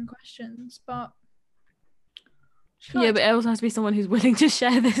questions, but but it also has to be someone who's willing to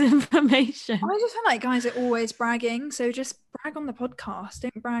share this information. I just feel like guys are always bragging, so just brag on the podcast.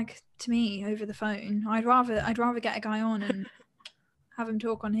 Don't brag to me over the phone. I'd rather get a guy on and have him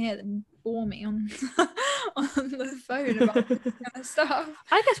talk on here than bore me on the phone about this kind of stuff.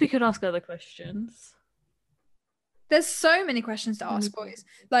 I guess we could ask other questions. There's so many questions to ask boys.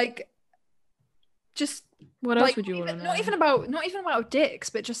 Like, just what else would you want to know? Not even about dicks,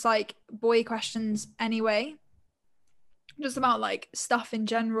 but just like boy questions anyway. Just about like stuff in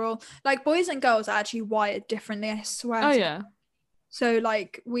general. Like, boys and girls are actually wired differently, I swear. Oh yeah. So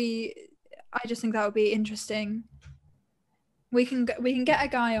like I just think that would be interesting. We can get a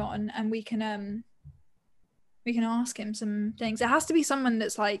guy on, and we can ask him some things. It has to be someone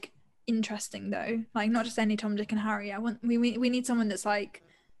that's like interesting though, like not just any Tom, Dick and Harry. We need someone that's like,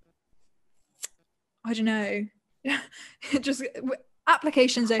 I don't know, just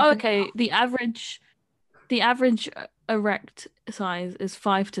applications open. Oh, okay, the average erect size is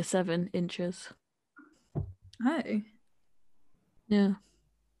 5 to 7 inches. Oh. Yeah.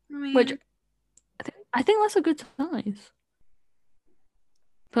 I mean, which I think that's a good size.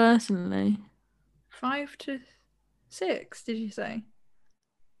 Personally. 5 to 6, did you say?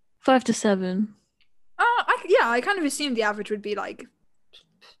 5 to 7. I kind of assumed the average would be like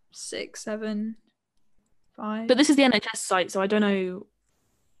 6, 7, 5. But this is the NHS site, so I don't know.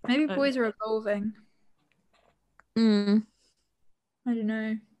 Maybe boys are evolving. I don't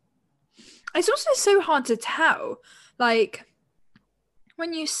know. It's also so hard to tell. Like,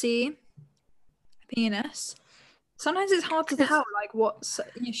 when you see a penis, sometimes it's hard to tell, like, what's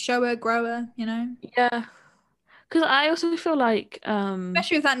shower, grower, you know? Yeah. Because I also feel like...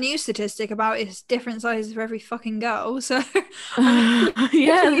 especially with that news statistic about it's different sizes for every fucking girl, so... yeah,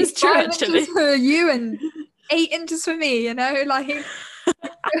 that's true, 5 actually. inches for you and 8 inches for me, you know? Like...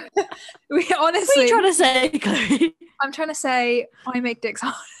 we honestly... What are you trying to say, Chloe? I'm trying to say I make dicks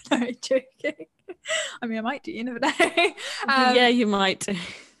harder. No, joking. I mean, I might do, you never know. Yeah, you might do.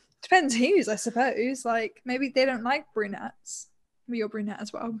 Depends whose, I suppose. Like, maybe they don't like brunettes. Maybe you're brunette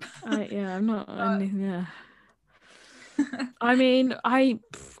as well. Yeah, I'm not. Yeah. I mean, I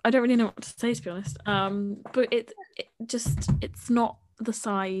don't really know what to say, to be honest. But it's not the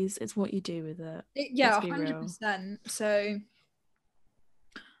size; it's what you do with it. Yeah, 100%. So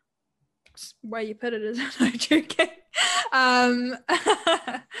where you put it is no joking.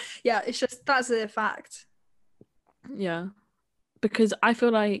 Yeah, it's just that's a fact. Yeah, because I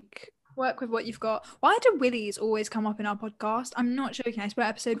feel like work with what you've got. Why do willies always come up in our podcast? I'm not joking. I swear,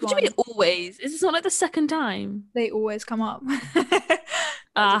 episode 1. What do you mean always? Is this not like the second time? They always come up.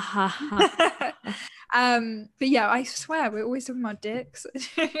 But yeah, I swear we're always talking about dicks.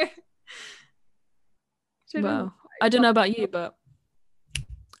 Well, I don't know about you, but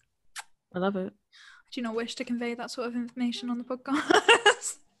I love it. I do not wish to convey that sort of information on the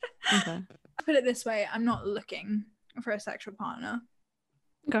podcast. Okay. I put it this way: I'm not looking for a sexual partner.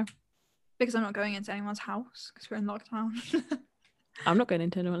 Okay. Because I'm not going into anyone's house because we're in lockdown. I'm not going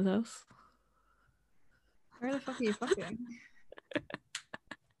into anyone's house. Where the fuck are you fucking?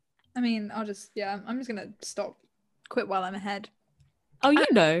 I mean, I'm just gonna quit while I'm ahead. Oh, you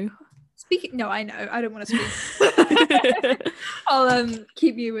know. No, I know. I don't want to speak. I'll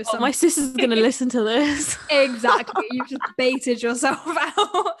keep you with some. My sister's gonna listen to this. Exactly. You've just baited yourself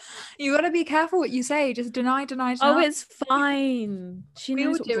out. You gotta be careful what you say. Just deny. Oh, it's fine. We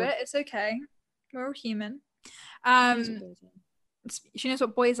will do it. It's okay. We're all human. She knows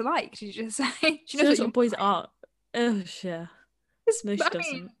what boys are like. Did you just say? She knows what boys are. Oh, yeah. No, she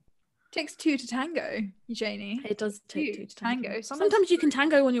doesn't. It takes 2 to tango, Janie. It does take 2 to tango. Sometimes you can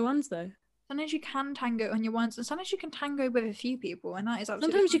tango on your ones, though. Sometimes you can tango on your ones, and sometimes you can tango with a few people, and that is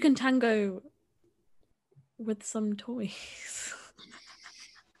absolutely Sometimes you fine. can tango with some toys.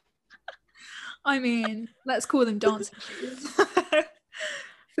 I mean, let's call them dancing shoes for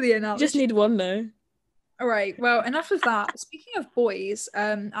the You analogy. just need one though. All right. Well, enough of that. Speaking of boys,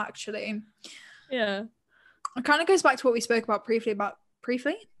 actually, Yeah. it kind of goes back to what we spoke about briefly about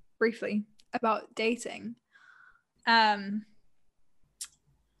dating.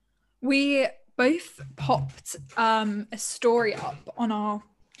 We both popped a story up on our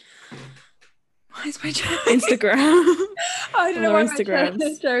Instagram. I don't know why Instagrams.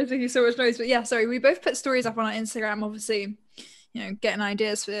 my chair is making so much noise, but yeah, sorry. We both put stories up on our Instagram, obviously, getting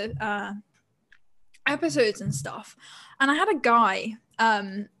ideas for episodes and stuff. And I had a guy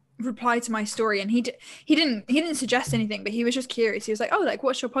reply to my story, and he didn't suggest anything, but he was just curious. He was like, "Oh, like,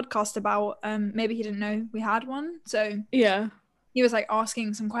 what's your podcast about?" Maybe he didn't know we had one, so yeah. He was like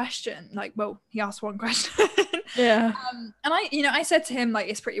asking some question, like, well, he asked one question. Yeah. And I said to him, like,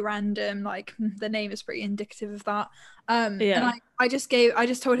 it's pretty random, like the name is pretty indicative of that. Yeah. And I just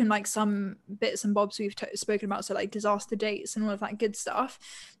told him like some bits and bobs we've spoken about, so like disaster dates and all of that good stuff.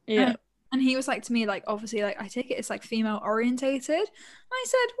 Yeah. And he was like to me, like, obviously, like, I take it it's like female orientated. And I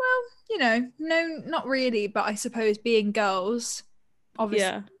said, well, no, not really, but I suppose being girls,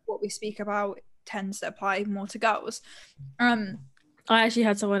 obviously, what we speak about tends to apply more to girls. I actually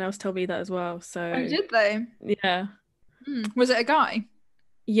had someone else tell me that as well. So oh, did they? Yeah. Was it a guy?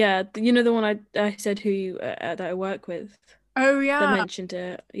 Yeah, you know the one I said who that I work with. Oh yeah, that mentioned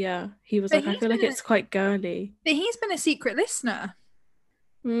it. Yeah, he was like, I feel like it's quite girly. But he's been a secret listener.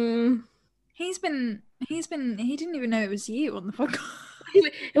 He didn't even know it was you on the podcast.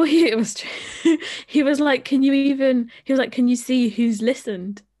 It was true. He was like, can you see who's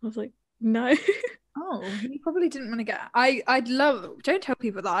listened? I was like, no. Oh, he probably didn't want to get. Don't tell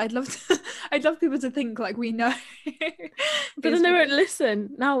people that. I'd love people to think like we know. But then they won't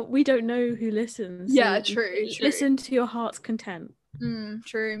listen. Now we don't know who listens. Yeah, so true. Listen to your heart's content.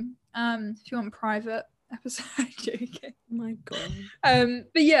 True. If you want private episode, joking. Oh my god.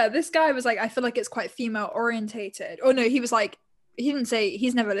 But yeah, this guy was like, I feel like it's quite female orientated. Or no, he was like, he didn't say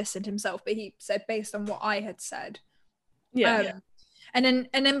he's never listened himself, but he said based on what I had said. Yeah. And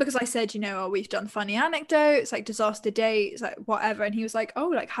then because I said, we've done funny anecdotes, like disaster dates, like whatever, and he was like, oh,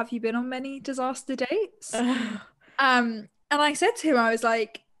 like, have you been on many disaster dates? And I said to him, I was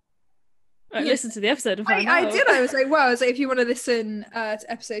like, listen to the episode and find out. I did. I was like, well, if you want to listen to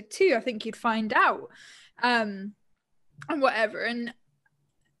episode 2, I think you'd find out. And whatever. And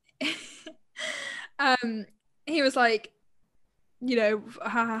he was like,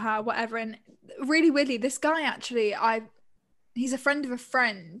 whatever. And really weirdly, this guy actually, he's a friend of a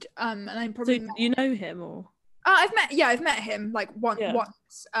friend. And I'm probably so you know him or? I've met him like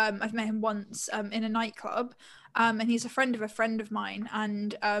once. I've met him once in a nightclub. And he's a friend of a friend of mine.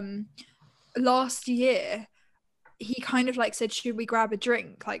 And last year he kind of like said, should we grab a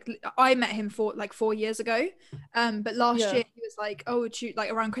drink? Like, I met him for like 4 years ago, but last year he was like, oh,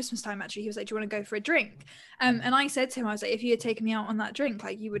 like around Christmas time actually, he was like, do you want to go for a drink? And I said to him, I was like, if you had taken me out on that drink,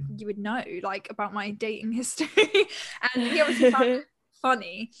 like you would know like about my dating history. And he obviously found it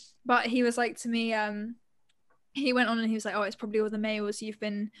funny, but he was like to me, he went on and he was like, oh, it's probably all the males you've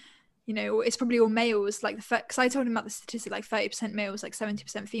been, it's probably all males, like because I told him about the statistic, like 30% males, like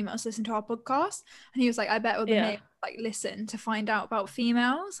 70% females listen to our podcast, and he was like, I bet all the males like listen to find out about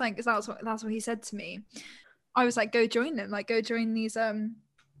females, like that's what he said to me. I was like, go join them, like go join these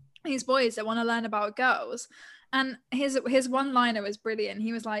boys that want to learn about girls. And his one liner was brilliant.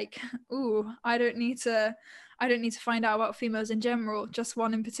 He was like, ooh, I don't need to find out about females in general, just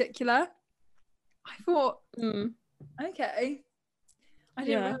one in particular. I thought, okay. I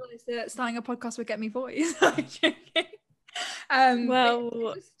didn't realize that starting a podcast would get me boys.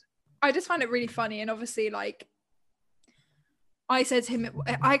 Well, I just find it really funny, and obviously, like, I said to him,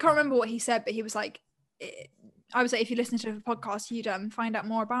 I can't remember what he said, but he was like, I was like, if you listen to the podcast, you'd find out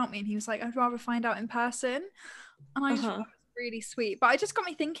more about me, and he was like, I'd rather find out in person, and I just thought that was really sweet. But it just got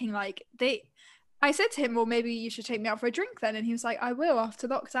me thinking, like, I said to him, well, maybe you should take me out for a drink then, and he was like, I will after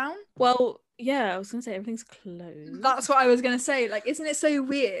lockdown. Well, yeah, I was gonna say everything's closed. That's what I was gonna say. Like, isn't it so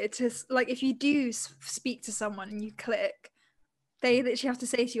weird to like, if you do speak to someone and you click, they literally have to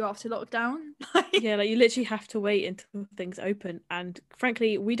say to you after lockdown. Yeah, like you literally have to wait until things open, and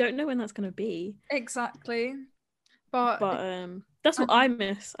frankly, we don't know when that's gonna be. Exactly, but that's what I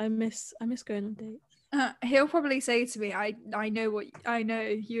miss. I miss going on dates. He'll probably say to me, I know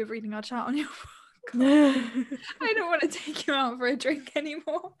you were reading our chat on your I don't want to take you out for a drink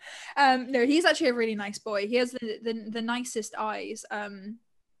anymore. No, he's actually a really nice boy. He has the nicest eyes.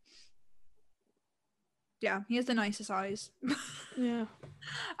 Yeah, he has the nicest eyes. Yeah.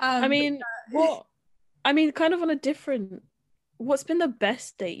 I mean, kind of on a different, what's been the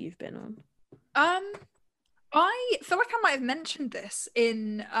best date you've been on? I feel like I might have mentioned this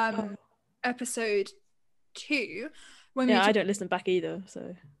in episode 2 when we I don't listen back either,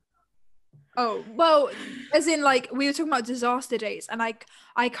 so. Oh, well, as in like we were talking about disaster dates, and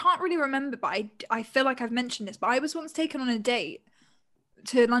I can't really remember, but I feel like I've mentioned this, but I was once taken on a date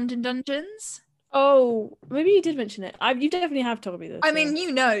to London Dungeons. Oh, maybe you did mention it. You definitely have told me this. I mean,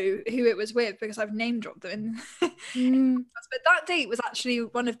 you know who it was with because I've name dropped them. But that date was actually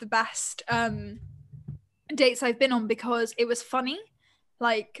one of the best dates I've been on because it was funny.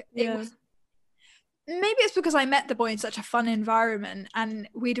 Like it was. Maybe it's because I met the boy in such a fun environment and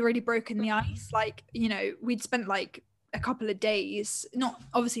we'd already broken the ice. Like, you know, we'd spent like a couple of days,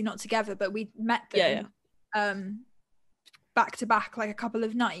 obviously not together, but we met them back to back, like a couple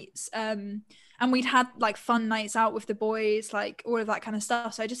of nights. And we'd had like fun nights out with the boys, like all of that kind of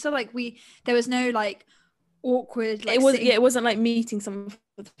stuff. So I just feel like there was no like awkward, like it wasn't like meeting someone for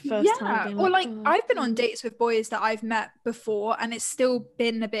the first time. Or like I've been on dates with boys that I've met before and it's still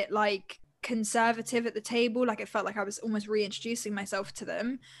been a bit like conservative at the table. Like it felt like I was almost reintroducing myself to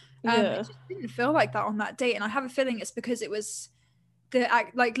them. It just didn't feel like that on that date, and I have a feeling it's because it was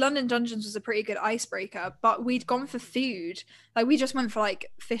like London Dungeons was a pretty good icebreaker, but we'd gone for food. Like we just went for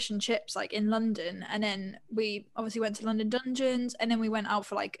like fish and chips like in London, and then we obviously went to London Dungeons, and then we went out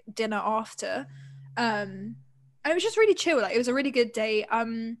for like dinner after. And it was just really chill. Like it was a really good day.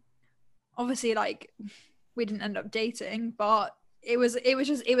 Obviously like we didn't end up dating, but it was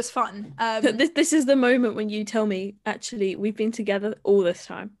fun. This is the moment when you tell me, actually, we've been together all this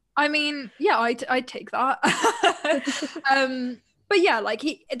time. I mean, yeah, I'd take that. But yeah, like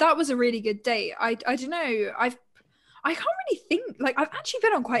that was a really good date. I don't know. I can't really think. Like I've actually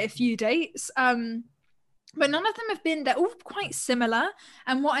been on quite a few dates. But none of them have been. They're all quite similar.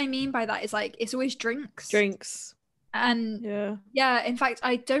 And what I mean by that is like it's always drinks. And yeah. In fact,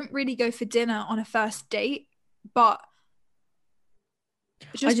 I don't really go for dinner on a first date, but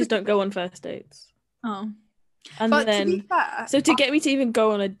I just don't go on first dates. Oh. And but then, to be fair, to get me to even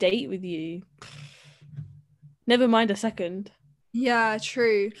go on a date with you, never mind a second. Yeah,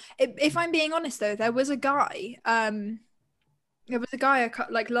 true. If I'm being honest though, there was a guy,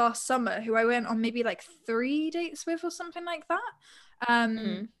 like last summer who I went on maybe like 3 dates with or something like that.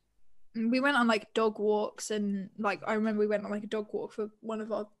 We went on like dog walks, and like I remember we went on like a dog walk for one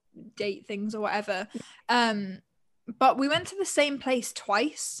of our date things or whatever. But we went to the same place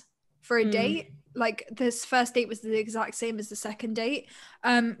twice for a date. Like this first date was the exact same as the second date,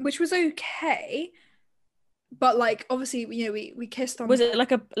 which was okay. But like obviously, you know, we kissed on. Was it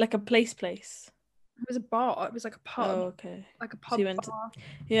like a place? It was a bar. It was like a pub. Oh, okay. Like a pub so bar.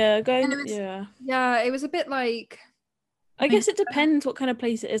 Yeah, it was a bit like. I guess it depends what kind of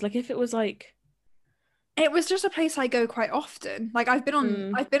place it is. Like if it was like. It was just a place I go quite often. Like I've been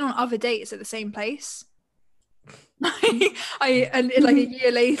on other dates at the same place. And like a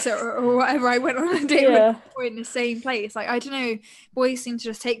year later or whatever, I went on a date with a boy in the same place. Like I don't know, boys seem to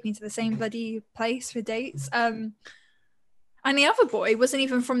just take me to the same bloody place for dates. And the other boy wasn't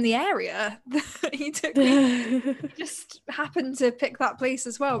even from the area. He took me. He just happened to pick that place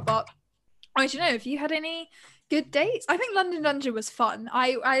as well. But I don't know if you had any good dates. I think London Dungeon was fun.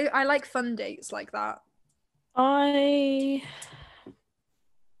 I like fun dates like that.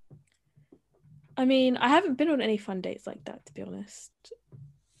 I mean, I haven't been on any fun dates like that, to be honest.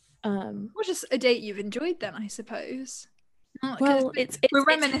 Well, just a date you've enjoyed then, I suppose. Well, we're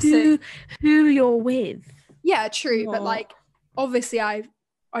reminiscing who you're with. Yeah, true. But like, obviously, I've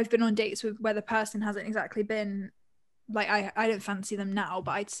been on dates with where the person hasn't exactly been like I don't fancy them now,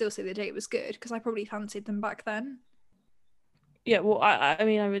 but I'd still say the date was good because I probably fancied them back then. Yeah, well, I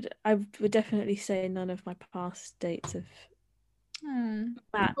mean, I would definitely say none of my past dates have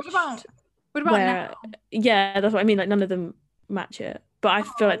matched. What about now? Yeah, that's what I mean. Like none of them match it, but I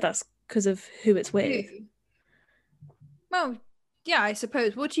feel like that's because of who it's with. Well, yeah, I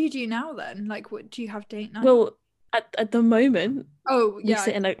suppose. What do you do now then? Like, what do you have date night? Well, at the moment. Oh yeah. We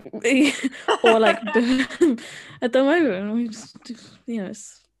sit in like, or like at the moment we just, you know,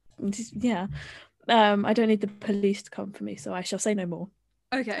 yeah. I don't need the police to come for me, so I shall say no more.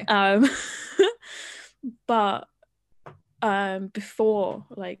 Okay. But before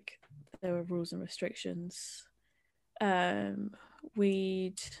like there were rules and restrictions, it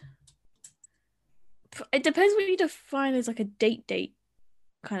depends what you define as like a date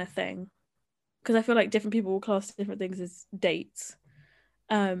kind of thing, because I feel like different people will class different things as dates,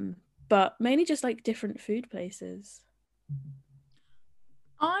 but mainly just like different food places.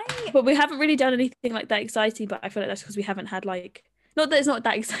 I but we haven't really done anything like that exciting, but I feel like that's because we haven't had like, not that it's not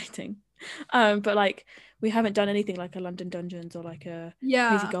that exciting, but like we haven't done anything like a London Dungeons or like a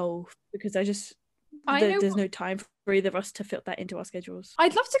Crazy Golf, because there's no time for either of us to fit that into our schedules.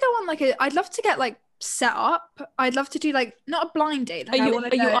 I'd love to go on like I'd love to get like set up. I'd love to do like not a blind date. Like, are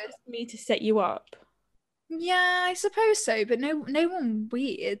you asking me to set you up? Yeah, I suppose so, but no one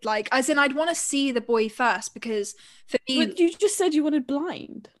weird. Like, as in, I'd want to see the boy first, because for me, but you just said you wanted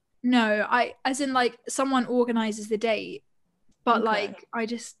blind. No, as in like someone organizes the date, but like I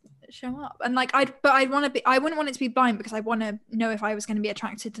just show up, and like I wouldn't want it to be blind, because I want to know if I was going to be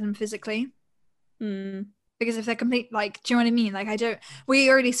attracted to them physically. Because if they're complete, like, do you know what I mean? Like, we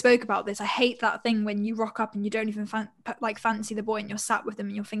already spoke about this. I hate that thing when you rock up and you don't even fancy the boy, and you're sat with them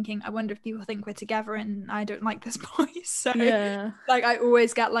and you're thinking, I wonder if people think we're together and I don't like this boy. So yeah, like I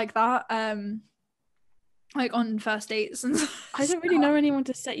always get like that, like on first dates and I don't really know anyone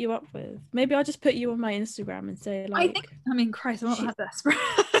to set you up with. Maybe I'll just put you on my Instagram and say like, I mean, Christ, I'm not that desperate.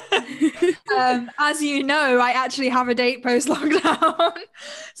 As you know, I actually have a date post lockdown,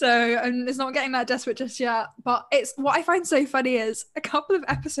 so it's not getting that desperate just yet. But it's what I find so funny is a couple of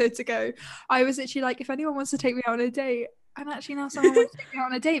episodes ago, I was actually like, if anyone wants to take me on a date, and actually now someone wants to take me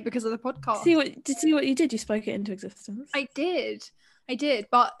on a date because of the podcast. See what you did? You spoke it into existence. I did,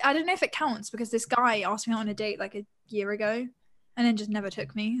 but I don't know if it counts, because this guy asked me out on a date like a year ago, and then just never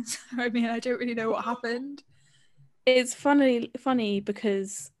took me. So I mean, I don't really know what happened. It's funny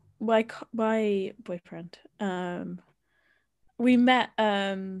because my boyfriend, we met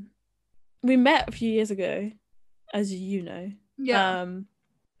a few years ago, as you know. Yeah.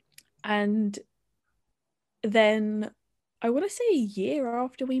 And then I want to say a year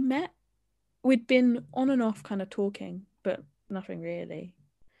after we met, we'd been on and off kind of talking, but nothing really.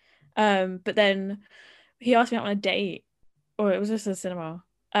 But then he asked me out on a date, or it was just a cinema.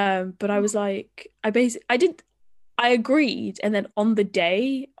 But I was like, I agreed, and then on the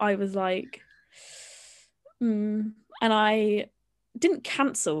day I was like, and I didn't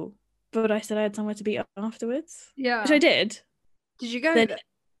cancel, but I said I had somewhere to be afterwards. Yeah. Which I did. Did you go then?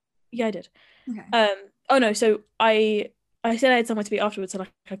 Yeah, I did. Okay. Oh no, so I said I had somewhere to be afterwards, so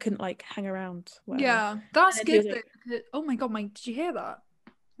like I couldn't like hang around. Whatever. Yeah, that's good though. Like, oh my god, did you hear that?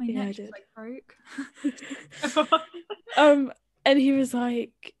 My neck just like broke. And he was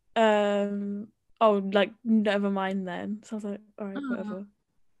like, oh, like, never mind then. So I was like, all right, whatever.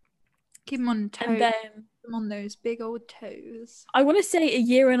 Keep him on toes. And then keep him on those big old toes. I want to say a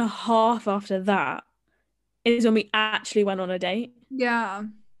year and a half after that is when we actually went on a date. Yeah.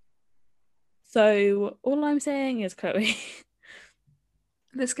 So all I'm saying is, Chloe,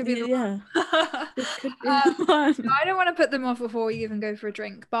 this could be the one. This could be the one. I don't want to put them off before we even go for a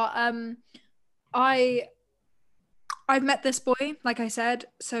drink, but I've met this boy, like I said,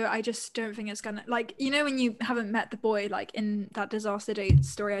 so I just don't think it's gonna, like, you know, when you haven't met the boy, like in that disaster date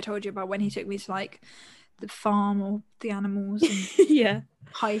story I told you about, when he took me to like the farm or the animals and yeah,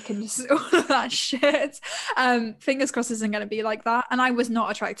 hike and just all of that shit. Fingers crossed isn't gonna be like that. And I was not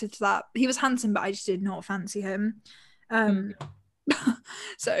attracted to that. He was handsome, but I just did not fancy him.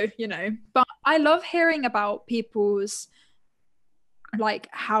 So, you know, but I love hearing about people's, like,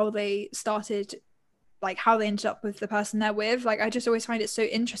 how they started, like how they ended up with the person they're with. Like, I just always find it so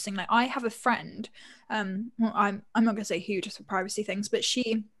interesting. Like, I have a friend, well, I'm not gonna say who, just for privacy things, but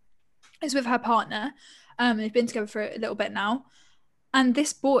she is with her partner. They've been together for a little bit now, and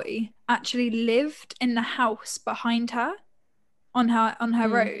this boy actually lived in the house behind her on her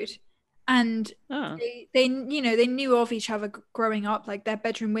road, and they you know, they knew of each other growing up. Like, their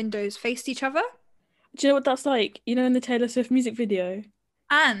bedroom windows faced each other. Do you know what that's like? You know, in the Taylor Swift music video,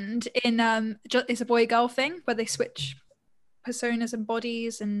 and in it's a boy girl thing where they switch personas and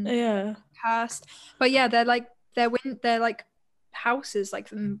bodies and cast. But yeah, they're like they're like houses, like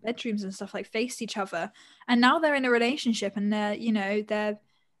bedrooms and stuff, like faced each other, and now they're in a relationship, and they're, you know,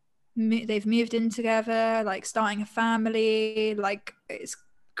 they've moved in together, like starting a family. Like, it's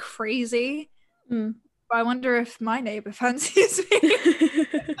crazy. But I wonder if my neighbor fancies me.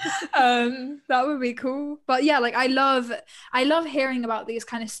 That would be cool. But yeah, like I love hearing about these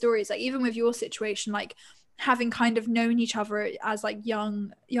kind of stories, like even with your situation, like having kind of known each other as like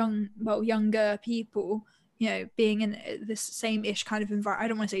younger people, you know, being in this same-ish kind of environment. I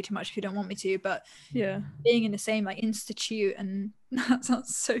don't want to say too much if you don't want me to, but yeah, being in the same like institute, and that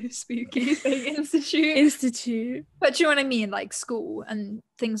sounds so spooky saying institute, but do you know what I mean, like school and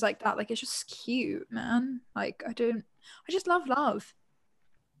things like that. Like, it's just cute, man. Like, I just love I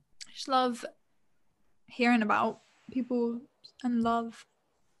just love hearing about people and love.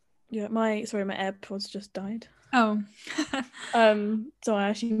 Yeah, my AirPods just died. Oh. So I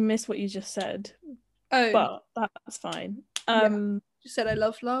actually missed what you just said, Oh. but that's fine. Yeah. Just said I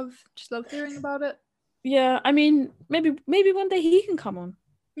love love. Just love hearing about it. Yeah, I mean, maybe one day he can come on.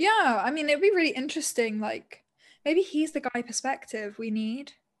 Yeah, I mean, it'd be really interesting. Like, maybe he's the guy perspective we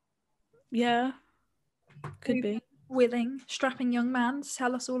need. Yeah, could Maybe be. willing, strapping young man to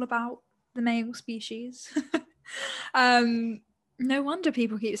tell us all about the male species. No wonder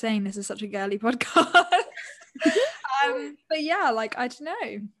people keep saying this is such a girly podcast. But yeah, like I don't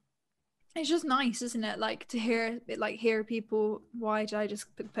know. It's just nice, isn't it? Like to hear people. Why did I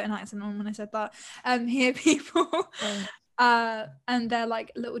just put an accent on when I said that? Hear people, and their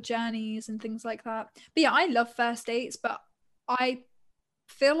like little journeys and things like that. But yeah, I love first dates, but I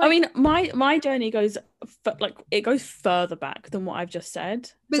feel like, I mean, my journey goes like it goes further back than what I've just said.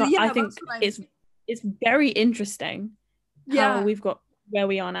 but So yeah, I think it's very interesting how we've got where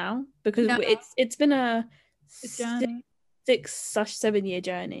we are now, because it's been a journey. 6-7 year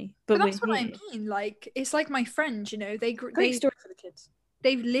journey, but that's what I mean. Like it's like my friends, you know, great story for the kids.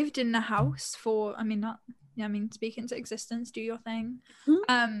 They've lived in the house for, I mean, not, yeah, I mean, speak into existence, do your thing.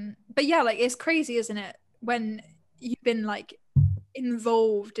 But yeah, like it's crazy, isn't it, when you've been like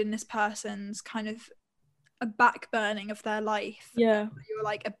involved in this person's kind of a backburning of their life. Yeah, you're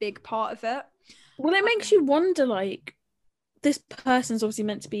like a big part of it. Well, it makes you wonder, like, this person's obviously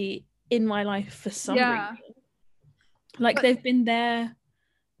meant to be in my life for some reason. Like, they've been there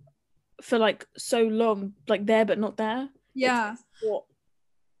for like so long, like there but not there. Yeah.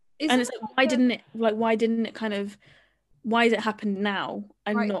 And it's like, why didn't it kind of, why has it happened now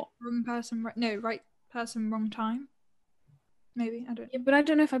and not wrong person, right person, wrong time? Maybe, I don't. Yeah, but I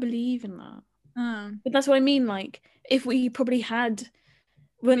don't know if I believe in that. But that's what I mean. Like, if we probably had,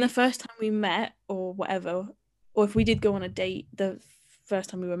 when the first time we met or whatever, or if we did go on a date the first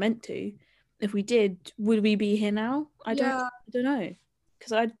time we were meant to, if we did, would we be here now? I don't know,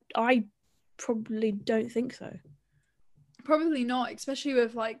 because I probably don't think so. Probably not, especially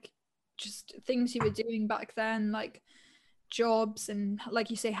with like just things you were doing back then, like jobs and, like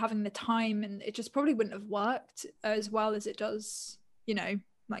you say, having the time, and it just probably wouldn't have worked as well as it does, you know,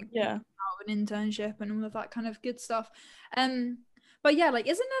 like an internship and all of that kind of good stuff. But yeah, like,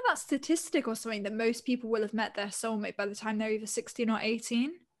 isn't there that statistic or something that most people will have met their soulmate by the time they're either 16 or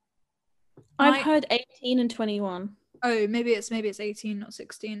 18? I've heard 18 and 21. Oh, maybe it's 18, not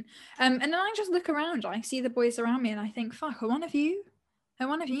 16. And then I just look around, I see the boys around me, and I think, fuck, are one of you?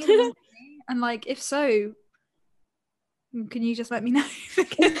 And like, if so, can you just let me know?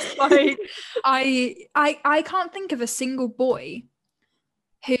 Because like, I can't think of a single boy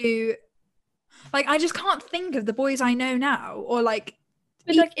who, like, I just can't think of the boys I know now, or like,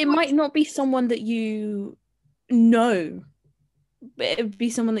 but like it might not be someone that you know, but it would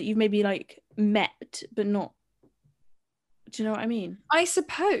be someone that you've maybe like met but not. Do you know what I mean? I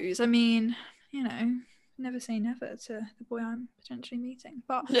suppose. I mean, you know, never say never to the boy I'm potentially meeting,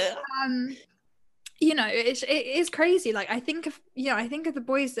 but you know, it is crazy. Like, I think of the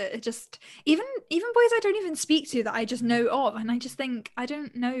boys that are just even boys I don't even speak to that I just know of, and I just think, I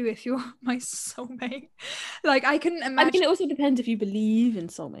don't know if you're my soulmate. Like, I couldn't imagine. I mean, it also depends if you believe in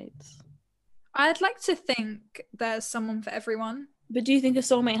soulmates. I'd like to think there's someone for everyone. But do you think a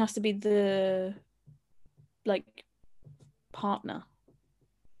soulmate has to be the like partner?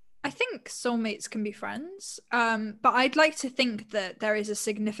 I think soulmates can be friends, but I'd like to think that there is a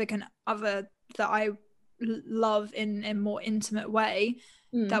significant other that I love in a more intimate way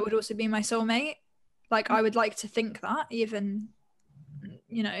that would also be my soulmate. Like, I would like to think that, even,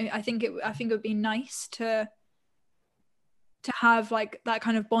 you know, I think it would be nice to have like that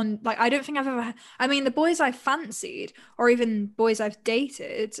kind of bond. Like, I don't think I've ever, I mean, the boys I've fancied, or even boys I've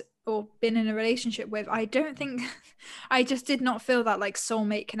dated or been in a relationship with, I don't think I just did not feel that like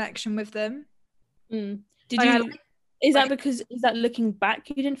soulmate connection with them. Did you is that because, is that looking back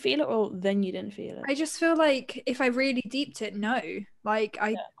you didn't feel it, or then you didn't feel it? I just feel like if I really deeped it, no. Like,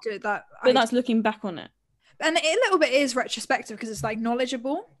 I did that, but that's looking back on it, and a little bit is retrospective because it's like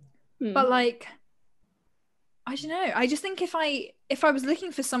knowledgeable, but like, I don't know, I just think if I was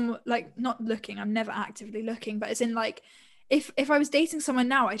looking for someone, like, not looking, I'm never actively looking, but it's in like, if I was dating someone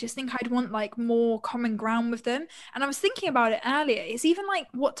now, I just think I'd want like more common ground with them. And I was thinking about it earlier, it's even like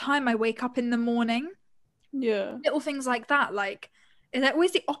what time I wake up in the morning. Little things like that, like, they're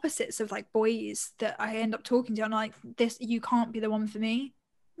always the opposites of like boys that I end up talking to. I'm like, this, you can't be the one for me.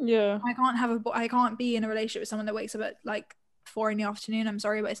 I can't be in a relationship with someone that wakes up at like 4 in the afternoon. I'm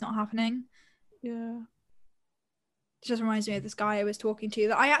sorry, but it's not happening. just reminds me of this guy I was talking to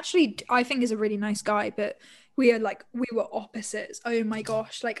that I think is a really nice guy, but we were opposites. Oh my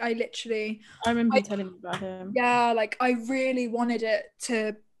gosh, like I remember you telling me about him. Yeah, like I really wanted it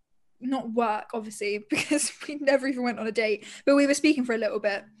to not work, obviously, because we never even went on a date, but we were speaking for a little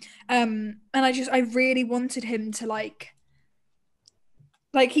bit, and I really wanted him to like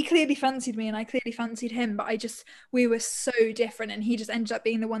he clearly fancied me and I clearly fancied him, but we were so different, and he just ended up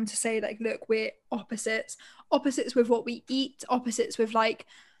being the one to say like, look, we're opposites with what we eat, opposites with like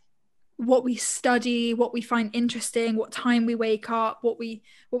what we study, what we find interesting, what time we wake up, what we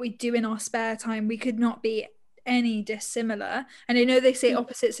do in our spare time. We could not be any dissimilar. And I know they say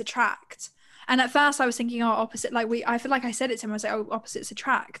opposites attract, and at first I was thinking, oh, opposite, like I feel like I said it to him, I was like, oh, opposites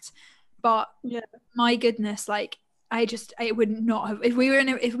attract, but yeah, my goodness, like it would not have, if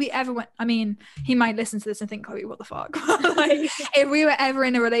we ever went, I mean, he might listen to this and think, Chloe, what the fuck? Like, if we were ever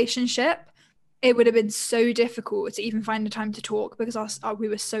in a relationship, it would have been so difficult to even find the time to talk because we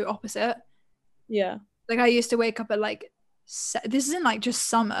were so opposite. Yeah. Like I used to wake up at like, this isn't like just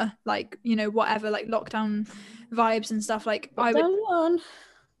summer, like, you know, whatever, like lockdown vibes and stuff. Like well,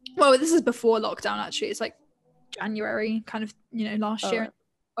 this is before lockdown, actually. It's like January kind of, you know, last year. Right.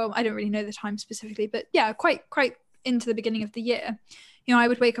 Well, I don't really know the time specifically, but yeah, quite into the beginning of the year. You know, I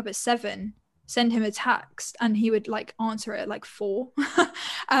would wake up at 7, send him a text, and he would like answer it at like 4.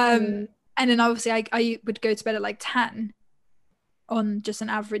 And then obviously I would go to bed at like 10 on just an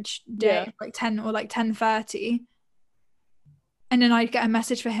average day, like 10 or like 10:30. And then I'd get a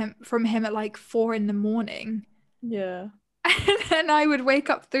message from him at like 4 a.m. Yeah. And then I would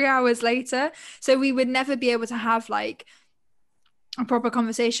wake up 3 hours later. So we would never be able to have like a proper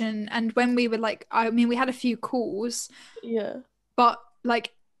conversation. And when we would like, I mean, we had a few calls. Yeah. But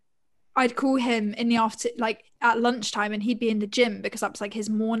like I'd call him in the like at lunchtime, and he'd be in the gym because that was like his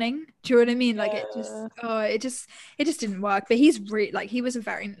morning. Do you know what I mean? Like it just didn't work. But he's really like, he was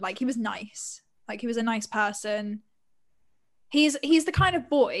he was nice. Like he was a nice person. He's the kind of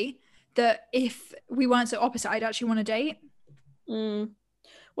boy that if we weren't so opposite, I'd actually want to date. Well,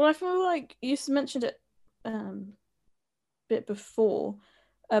 I feel like you mentioned it bit before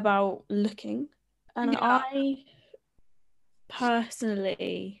about looking, and I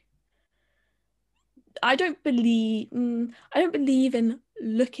personally, I don't believe in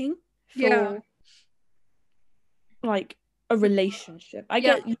looking for like a relationship. I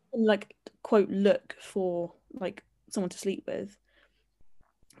get you can like quote look for like someone to sleep with,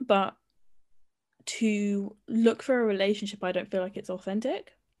 but to look for a relationship, I don't feel like it's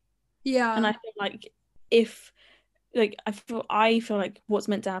authentic. Yeah. And I feel like if like I feel like what's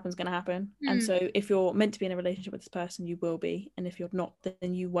meant to happen is going to happen. And so if you're meant to be in a relationship with this person, you will be, and if you're not,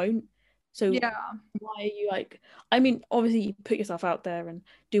 then you won't. So why are you like, I mean, obviously you put yourself out there and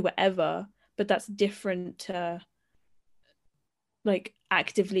do whatever, but that's different to like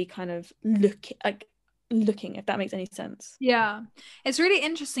actively kind of looking, if that makes any sense. Yeah, it's really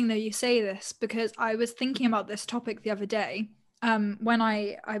interesting though you say this, because I was thinking about this topic the other day when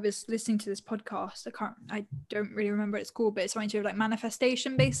I was listening to this podcast. I don't really remember what it's called, but it's something to do with like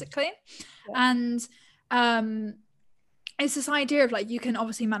manifestation basically. And it's this idea of like, you can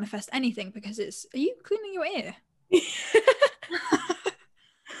obviously manifest anything because it's, are you cleaning your ear?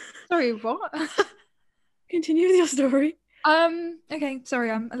 Sorry, what? Continue with your story. Okay, sorry,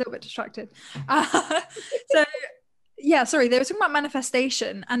 I'm a little bit distracted. So yeah, sorry, they were talking about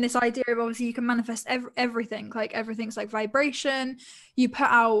manifestation and this idea of obviously you can manifest everything, like everything's like vibration. You put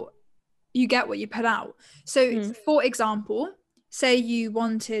out, you get what you put out. So for example, say you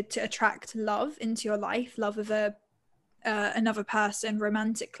wanted to attract love into your life, love of another person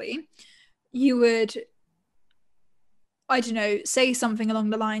romantically, you would, I don't know, say something along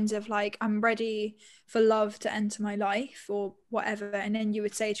the lines of like, I'm ready for love to enter my life or whatever. And then you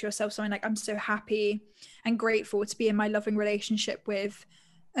would say to yourself something like, I'm so happy and grateful to be in my loving relationship with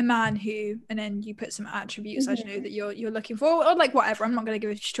a man who, and then you put some attributes, I don't know, that you're looking for, or like whatever. I'm not going to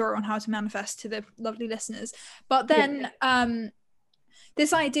give a tutorial on how to manifest to the lovely listeners. But then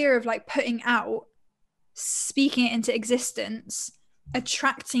this idea of like putting out, speaking it into existence,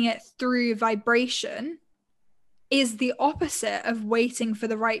 attracting it through vibration, is the opposite of waiting for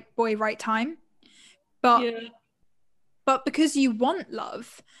the right boy, right time. But because you want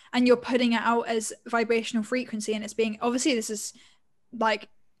love and you're putting it out as vibrational frequency, and it's being, obviously this is like,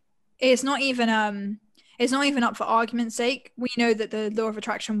 it's not even up for argument's sake. We know that the law of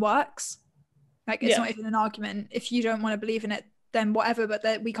attraction works. Like it's not even an argument. If you don't want to believe in it, then whatever, but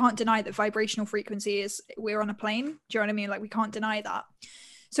that we can't deny that vibrational frequency is, we're on a plane. Do you know what I mean? Like we can't deny that.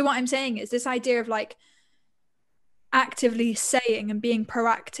 So what I'm saying is this idea of like actively saying and being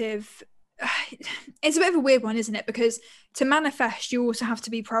proactive it's a bit of a weird one, isn't it? Because to manifest, you also have to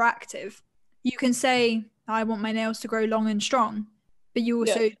be proactive. You can say, I want my nails to grow long and strong, but you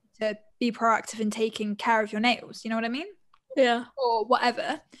also need to be proactive in taking care of your nails. You know what I mean? Yeah. Or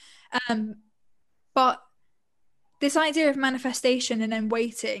whatever. But this idea of manifestation and then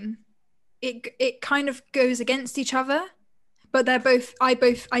waiting, it kind of goes against each other, but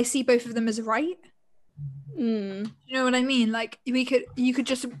I see both of them as right. You know what I mean? Like you could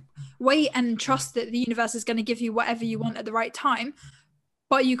just wait and trust that the universe is going to give you whatever you want at the right time,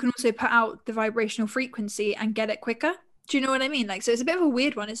 but you can also put out the vibrational frequency and get it quicker. Do you know what I mean? Like, so it's a bit of a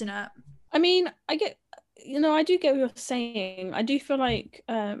weird one, isn't it? I mean, I do get what you're saying. I do feel like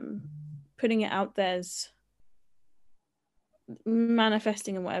putting it out there's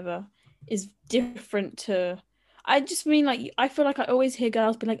manifesting and whatever is different to, I just mean, like, I feel like I always hear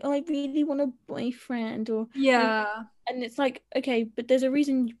girls be like, oh, I really want a boyfriend, or yeah, and it's like, okay, but there's a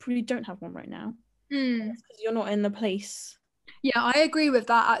reason you probably don't have one right now. Because you're not in the place. Yeah, I agree with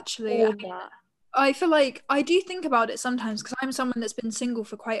that actually. I feel like I do think about it sometimes because I'm someone that's been single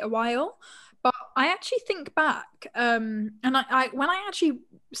for quite a while. But I actually think back, and I when I actually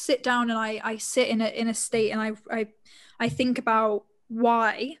sit down and I sit in a state and I think about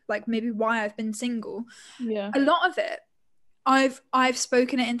why, like maybe why I've been single. Yeah. A lot of it, I've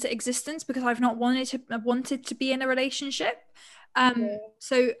spoken it into existence because I've not wanted to be in a relationship.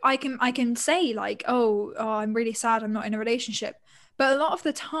 So I can say like, oh, I'm really sad I'm not in a relationship. But a lot of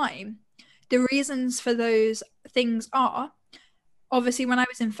the time, the reasons for those things are obviously when I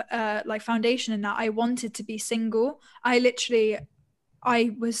was in like foundation and that I wanted to be single.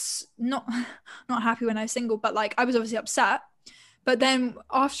 I was not not happy when I was single, but like I was obviously upset. But then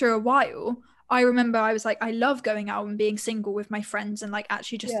after a while, I remember I was like, I love going out and being single with my friends and like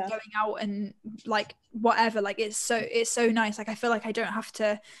actually just going out and like whatever. Like it's so nice. Like I feel like I don't have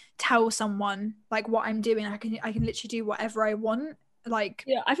to tell someone like what I'm doing. I can literally do whatever I want. Like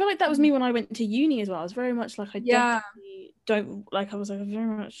I feel like that was me when I went to uni as well. I was very much like I definitely don't like, I was like very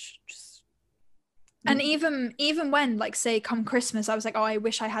much just, and even when like say come Christmas I was like, oh, I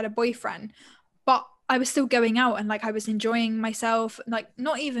wish I had a boyfriend, but I was still going out and like I was enjoying myself, like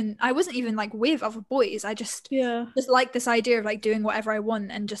I wasn't even like with other boys. I just like this idea of like doing whatever I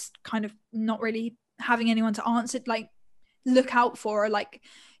want and just kind of not really having anyone to answer, like look out for, or like,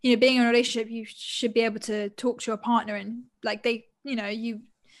 you know, being in a relationship you should be able to talk to your partner and like they, you know, you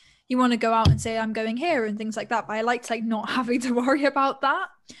want to go out and say I'm going here and things like that, but I liked like not having to worry about that.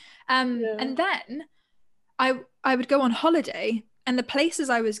 And then I would go on holiday and the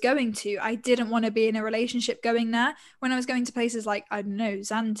places I was going to, I didn't want to be in a relationship going there. When I was going to places like, I don't know,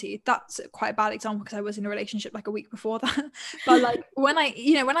 Zante, that's quite a bad example because I was in a relationship like a week before that. But like when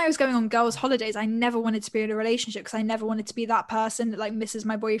I was going on girls' holidays, I never wanted to be in a relationship because I never wanted to be that person that like misses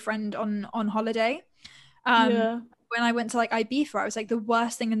my boyfriend on holiday. When I went to like Ibiza, I was like, the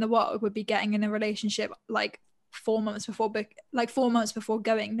worst thing in the world would be getting in a relationship like 4 months before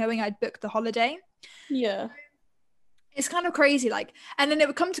going, knowing I'd booked the holiday. It's kind of crazy, like, and then it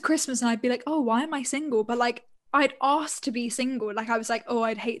would come to Christmas and I'd be like, oh, why am I single? But like I'd asked to be single. Like I was like, oh,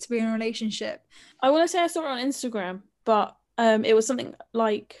 I'd hate to be in a relationship. I want to say I saw it on Instagram, but it was something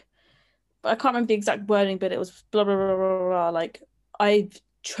like, I can't remember the exact wording, but it was blah blah blah blah blah. Like I've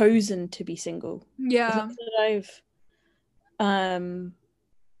chosen to be single. Yeah. I've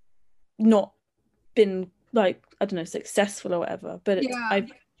not been like, I don't know, successful or whatever, but I've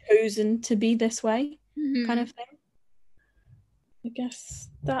chosen to be this way, kind of thing. I guess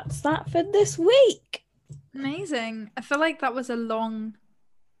that's that for this week. Amazing. I feel like that was a long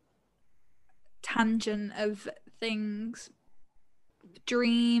tangent of things.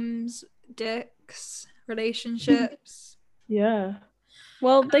 Dreams, dicks, relationships. Yeah.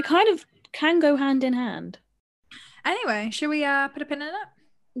 Well, they kind of can go hand in hand. Anyway, should we put a pin in it?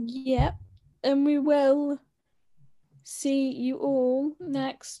 Yep. And we will see you all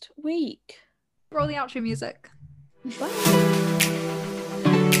next week. Roll the outro music. Bye.